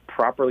notice that a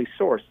properly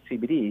sourced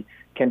CBD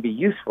can be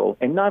useful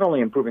in not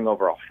only improving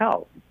overall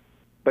health,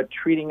 but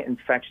treating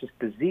infectious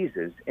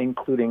diseases,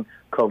 including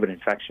COVID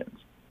infections.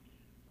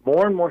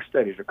 More and more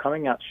studies are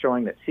coming out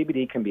showing that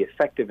CBD can be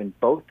effective in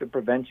both the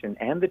prevention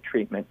and the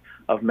treatment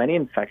of many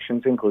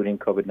infections, including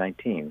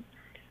COVID-19.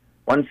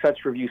 One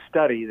such review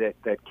study that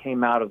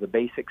came out of the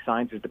Basic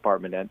Sciences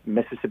Department at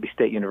Mississippi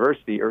State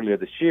University earlier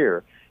this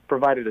year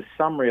provided a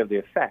summary of the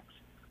effects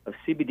of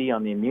CBD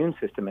on the immune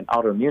system and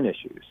autoimmune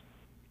issues.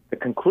 The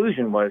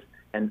conclusion was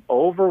an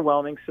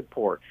overwhelming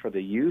support for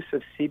the use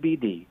of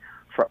CBD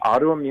for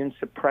autoimmune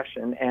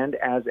suppression and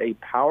as a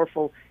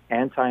powerful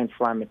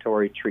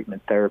anti-inflammatory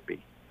treatment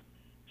therapy.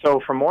 So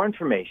for more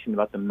information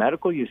about the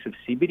medical use of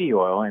CBD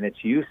oil and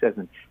its use as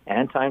an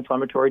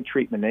anti-inflammatory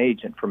treatment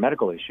agent for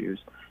medical issues,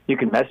 you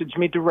can message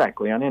me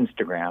directly on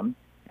Instagram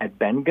at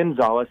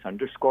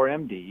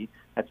BenGonzales_MD.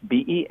 That's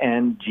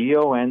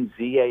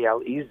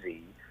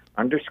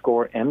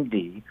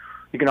BenGonzalez_MD.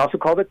 You can also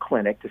call the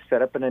clinic to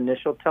set up an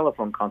initial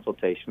telephone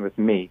consultation with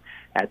me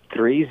at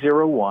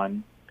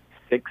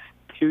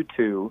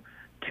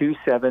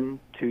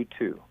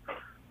 301-622-2722.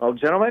 Well,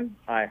 gentlemen,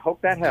 I hope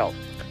that helps.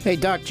 Hey,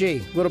 Doc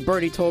G, little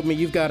birdie told me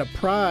you've got a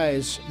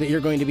prize that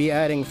you're going to be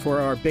adding for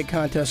our big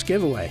contest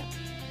giveaway.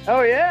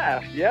 Oh,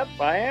 yeah. Yep,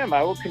 I am.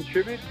 I will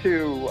contribute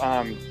to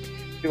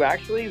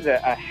actually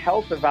a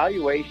health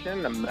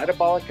evaluation, a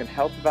metabolic and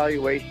health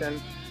evaluation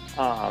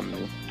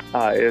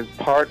is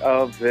part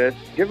of this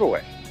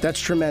giveaway. That's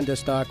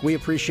tremendous, Doc. We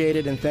appreciate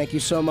it, and thank you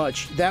so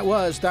much. That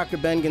was Dr.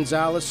 Ben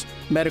Gonzales,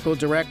 Medical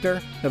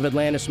Director of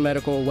Atlantis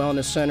Medical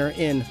Wellness Center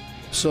in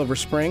Silver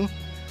Spring.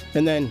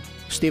 And then,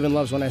 Stephen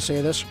loves when I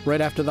say this, right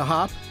after the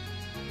hop,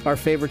 our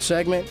favorite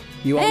segment.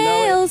 You all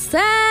know it.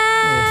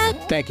 Sack.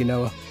 Thank you,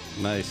 Noah.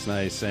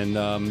 Nice. And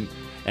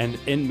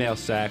in Mail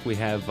Sack, we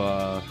have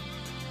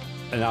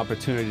an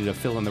opportunity to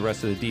fill in the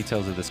rest of the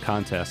details of this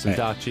contest. And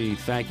Doc G,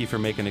 thank you for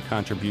making a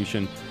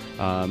contribution.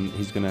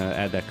 He's going to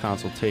add that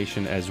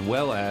consultation as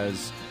well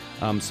as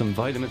some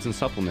vitamins and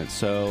supplements.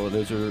 So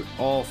those are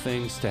all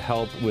things to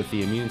help with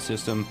the immune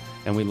system,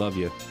 and we love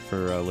you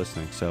for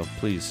listening. So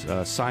please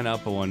sign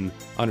up on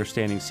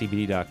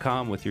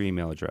understandingcbd.com with your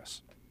email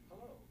address.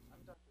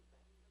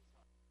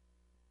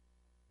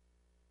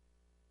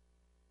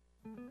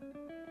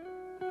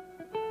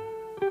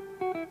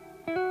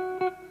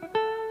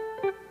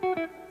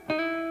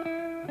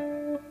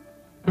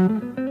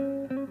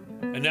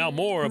 And now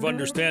more of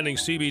Understanding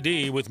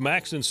CBD with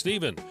Max and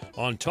Steven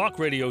on Talk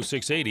Radio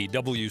 680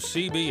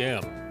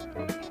 WCBM.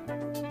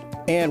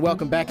 And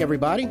welcome back,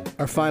 everybody.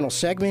 Our final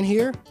segment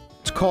here.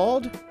 It's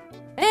called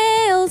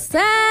Mail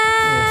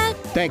Sack.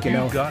 Thank you,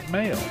 Noah. You got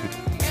mail.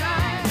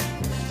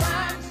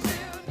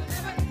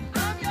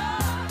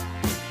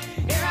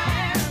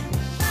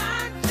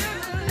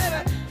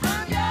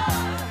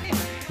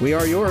 We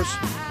are yours.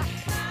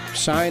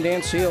 Signed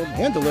and sealed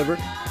and delivered.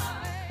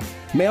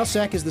 Mail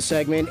Sack is the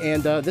segment,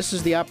 and this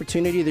is the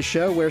opportunity of the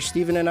show where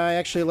Stephen and I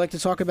actually like to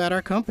talk about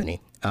our company.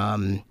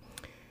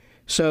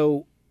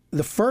 So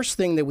the first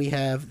thing that we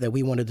have that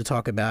we wanted to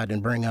talk about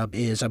and bring up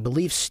is I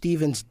believe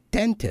Steven's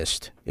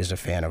dentist is a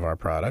fan of our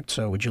product.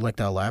 So would you like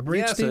to elaborate,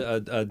 Yes, Steve?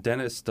 a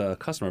dentist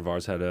customer of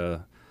ours had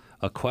a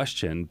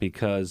question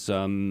because,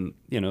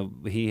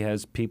 he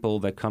has people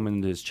that come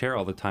into his chair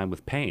all the time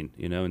with pain,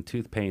 and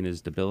tooth pain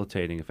is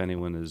debilitating if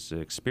anyone has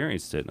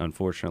experienced it,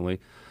 unfortunately.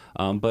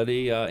 But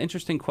a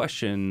interesting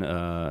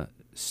question,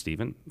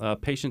 Stephen. A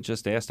patient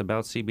just asked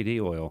about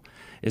CBD oil.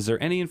 Is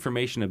there any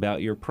information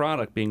about your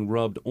product being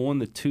rubbed on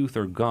the tooth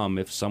or gum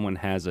if someone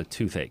has a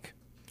toothache?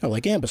 Oh,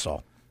 like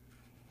Ambisol.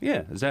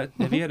 Yeah.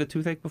 Have you had a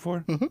toothache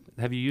before?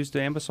 Have you used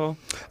Ambisol?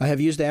 I have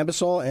used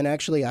Ambisol, and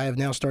actually I have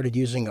now started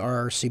using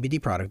our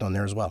CBD product on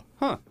there as well.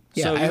 Huh.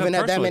 Yeah, so I haven't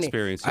had that many.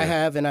 Experience I here.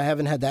 have, and I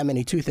haven't had that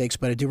many toothaches,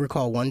 but I do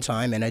recall one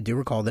time, and I do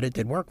recall that it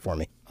did work for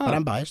me. But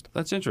I'm biased.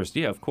 That's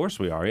interesting. Yeah, of course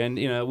we are. And,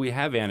 we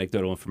have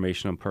anecdotal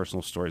information on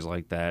personal stories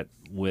like that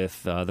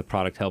with the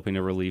product helping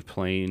to relieve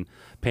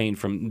pain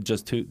from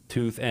just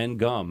tooth and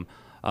gum.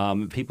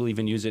 People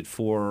even use it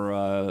for,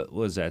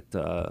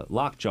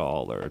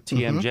 lockjaw or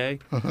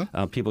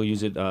TMJ. People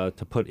use it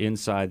to put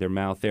inside their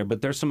mouth there.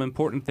 But there's some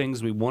important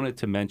things we wanted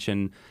to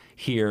mention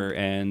here,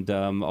 and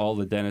all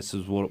the dentists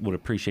would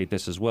appreciate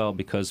this as well,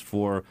 because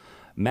for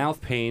mouth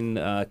pain,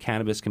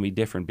 cannabis can be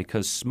different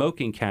because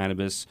smoking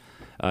cannabis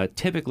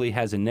typically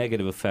has a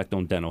negative effect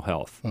on dental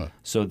health.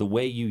 So the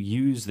way you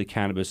use the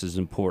cannabis is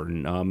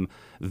important.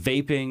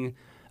 Vaping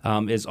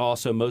is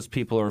also, most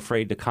people are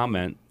afraid to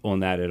comment on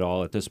that at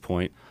all at this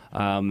point.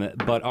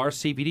 But our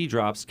CBD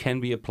drops can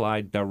be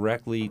applied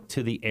directly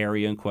to the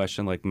area in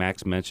question, like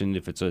Max mentioned.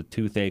 If it's a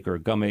toothache or a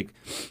gumache,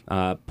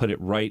 put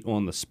it right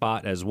on the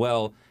spot as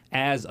well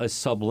as a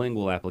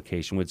sublingual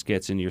application, which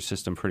gets in your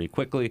system pretty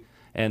quickly,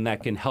 and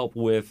that can help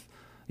with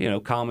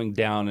calming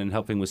down and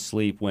helping with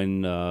sleep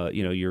when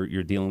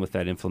you're dealing with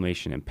that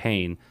inflammation and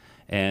pain.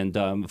 And,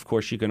 of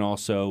course, you can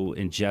also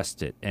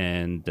ingest it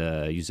and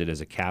use it as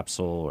a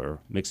capsule or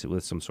mix it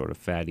with some sort of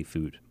fatty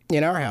food.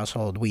 In our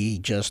household, we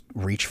just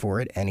reach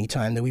for it any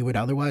time that we would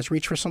otherwise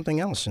reach for something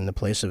else. In the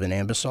place of an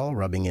Ambisol,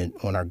 rubbing it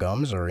on our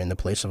gums, or in the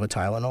place of a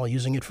Tylenol,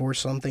 using it for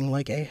something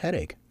like a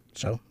headache.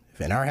 So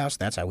in our house,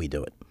 that's how we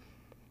do it.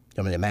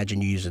 I mean,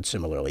 imagine you use it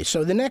similarly.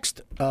 So the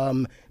next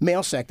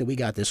mail sack that we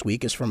got this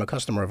week is from a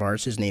customer of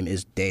ours. His name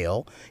is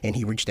Dale, and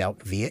he reached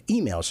out via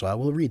email, so I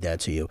will read that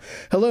to you.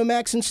 Hello,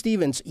 Max and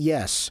Stevens.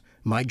 Yes,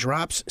 my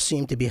drops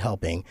seem to be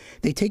helping.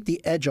 They take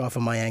the edge off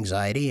of my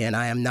anxiety, and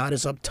I am not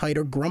as uptight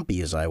or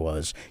grumpy as I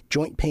was.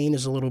 Joint pain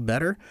is a little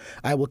better.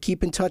 I will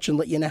keep in touch and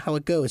let you know how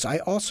it goes. I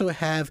also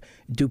have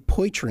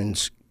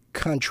Dupuytren's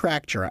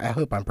contracture, I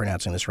hope I'm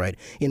pronouncing this right,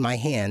 in my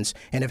hands,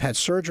 and have had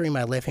surgery in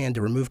my left hand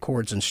to remove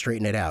cords and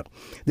straighten it out.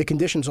 The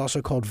condition is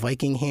also called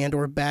Viking hand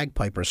or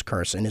bagpiper's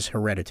curse and is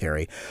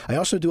hereditary. I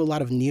also do a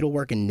lot of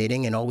needlework and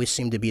knitting and always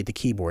seem to be at the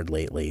keyboard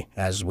lately,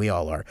 as we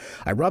all are.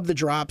 I rub the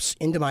drops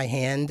into my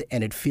hand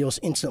and it feels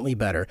instantly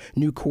better.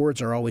 New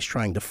cords are always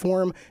trying to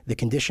form. The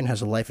condition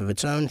has a life of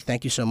its own.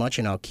 Thank you so much,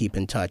 and I'll keep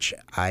in touch.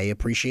 I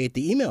appreciate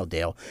the email,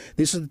 Dale.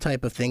 This is the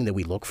type of thing that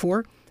we look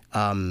for.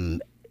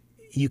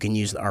 You can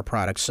use our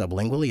product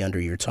sublingually under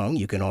your tongue.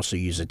 You can also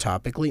use it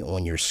topically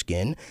on your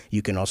skin.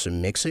 You can also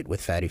mix it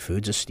with fatty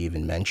foods, as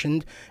Stephen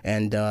mentioned.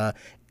 And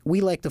we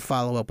like to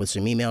follow up with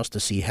some emails to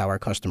see how our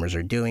customers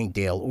are doing.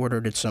 Dale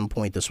ordered at some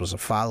point. This was a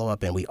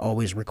follow-up, and we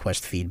always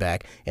request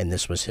feedback, and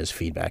this was his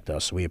feedback to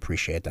us. So we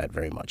appreciate that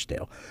very much,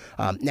 Dale.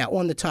 Now,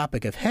 on the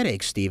topic of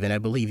headaches, Stephen, I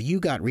believe you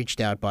got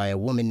reached out by a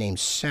woman named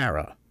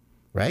Sarah.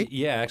 Right?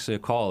 Yeah, actually a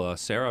call.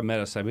 Sarah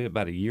met us, I mean,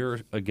 about a year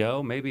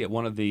ago, maybe at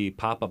one of the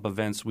pop-up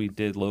events we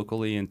did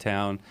locally in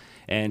town.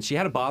 And she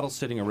had a bottle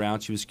sitting around.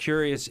 She was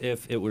curious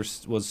if it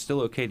was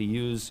still okay to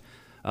use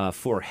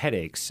for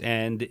headaches.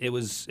 And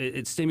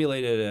it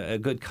stimulated a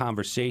good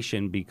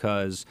conversation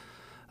because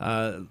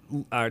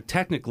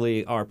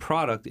technically our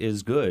product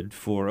is good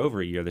for over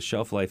a year. The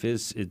shelf life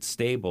it's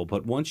stable.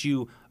 But once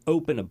you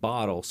open a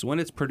bottle, so when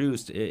it's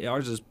produced,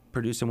 ours is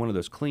produced in one of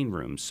those clean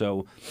rooms.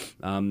 So,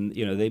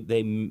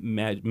 they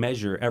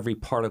measure every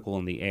particle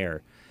in the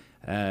air.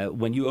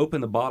 When you open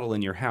the bottle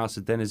in your house,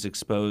 it then is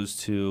exposed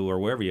to, or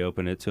wherever you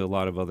open it, to a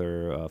lot of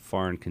other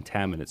foreign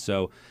contaminants.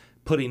 So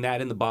putting that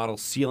in the bottle,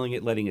 sealing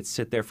it, letting it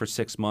sit there for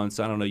 6 months,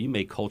 I don't know, you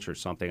may culture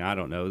something, I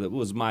don't know. That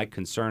was my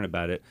concern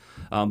about it.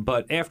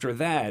 But after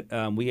that,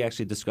 we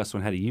actually discussed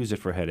on how to use it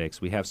for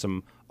headaches. We have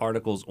some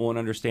articles on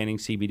Understanding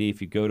CBD.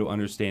 If you go to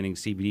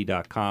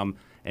understandingcbd.com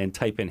and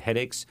type in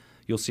headaches,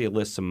 you'll see a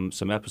list of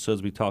some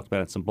episodes we talked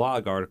about and some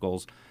blog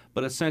articles.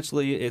 But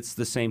essentially, it's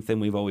the same thing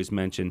we've always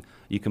mentioned.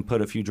 You can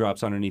put a few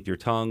drops underneath your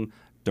tongue,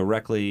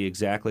 directly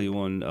exactly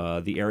on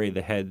the area of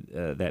the head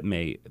that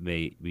may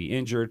be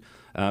injured.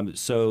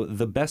 So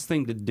the best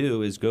thing to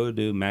do is go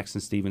to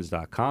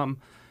maxandstevens.com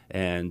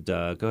and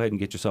go ahead and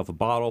get yourself a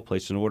bottle,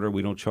 place an order.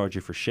 We don't charge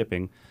you for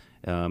shipping.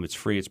 It's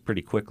free. It's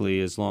pretty quickly,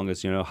 as long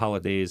as,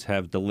 holidays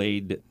have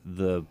delayed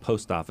the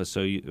post office.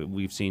 So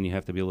we've seen you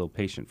have to be a little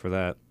patient for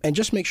that. And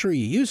just make sure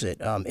you use it.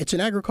 It's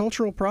an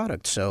agricultural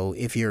product. So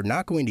if you're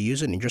not going to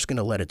use it and you're just going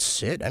to let it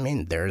sit, I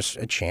mean, there's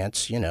a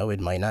chance, it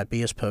might not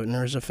be as potent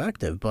or as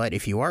effective. But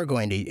if you are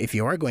going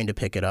to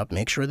pick it up,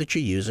 make sure that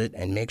you use it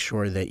and make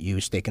sure that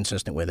you stay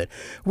consistent with it.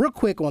 Real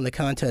quick on the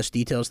contest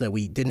details that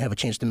we didn't have a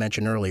chance to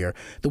mention earlier,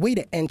 the way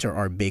to enter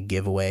our big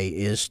giveaway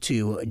is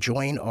to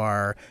join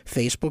our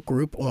Facebook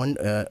group on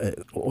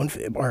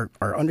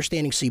our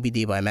Understanding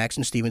CBD by Max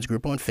and Stevens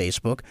group on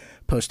Facebook.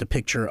 Post a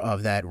picture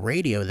of that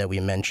radio that we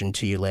mentioned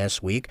to you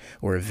last week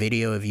or a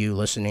video of you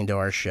listening to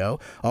our show.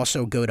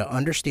 Also, go to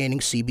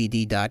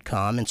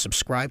understandingcbd.com and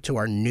subscribe to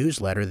our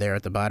newsletter there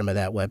at the bottom of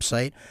that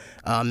website.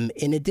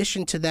 In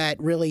addition to that,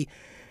 really,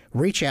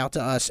 reach out to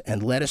us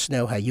and let us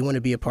know how you want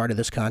to be a part of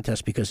this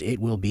contest, because it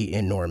will be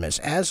enormous.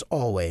 As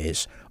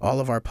always, all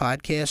of our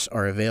podcasts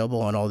are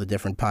available on all the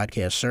different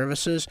podcast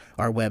services.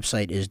 Our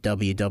website is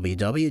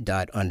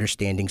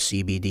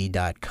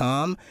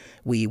www.understandingcbd.com.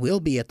 We will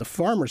be at the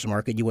farmers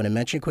market. You want to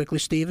mention quickly,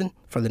 Stephen,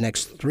 for the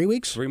next 3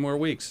 weeks? 3 more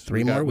weeks.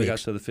 We got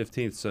to the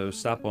 15th, so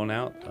stop on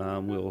out.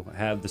 We'll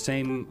have the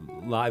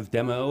same live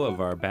demo of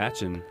our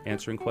batch and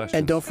answering questions.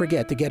 And don't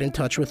forget to get in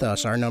touch with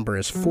us. Our number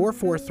is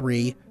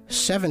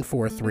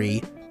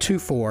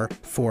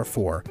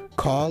 443-743-2444.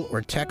 Call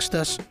or text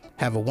us.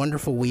 Have a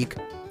wonderful week.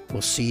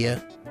 We'll see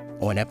you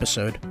on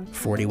episode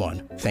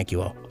 41. Thank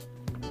you all.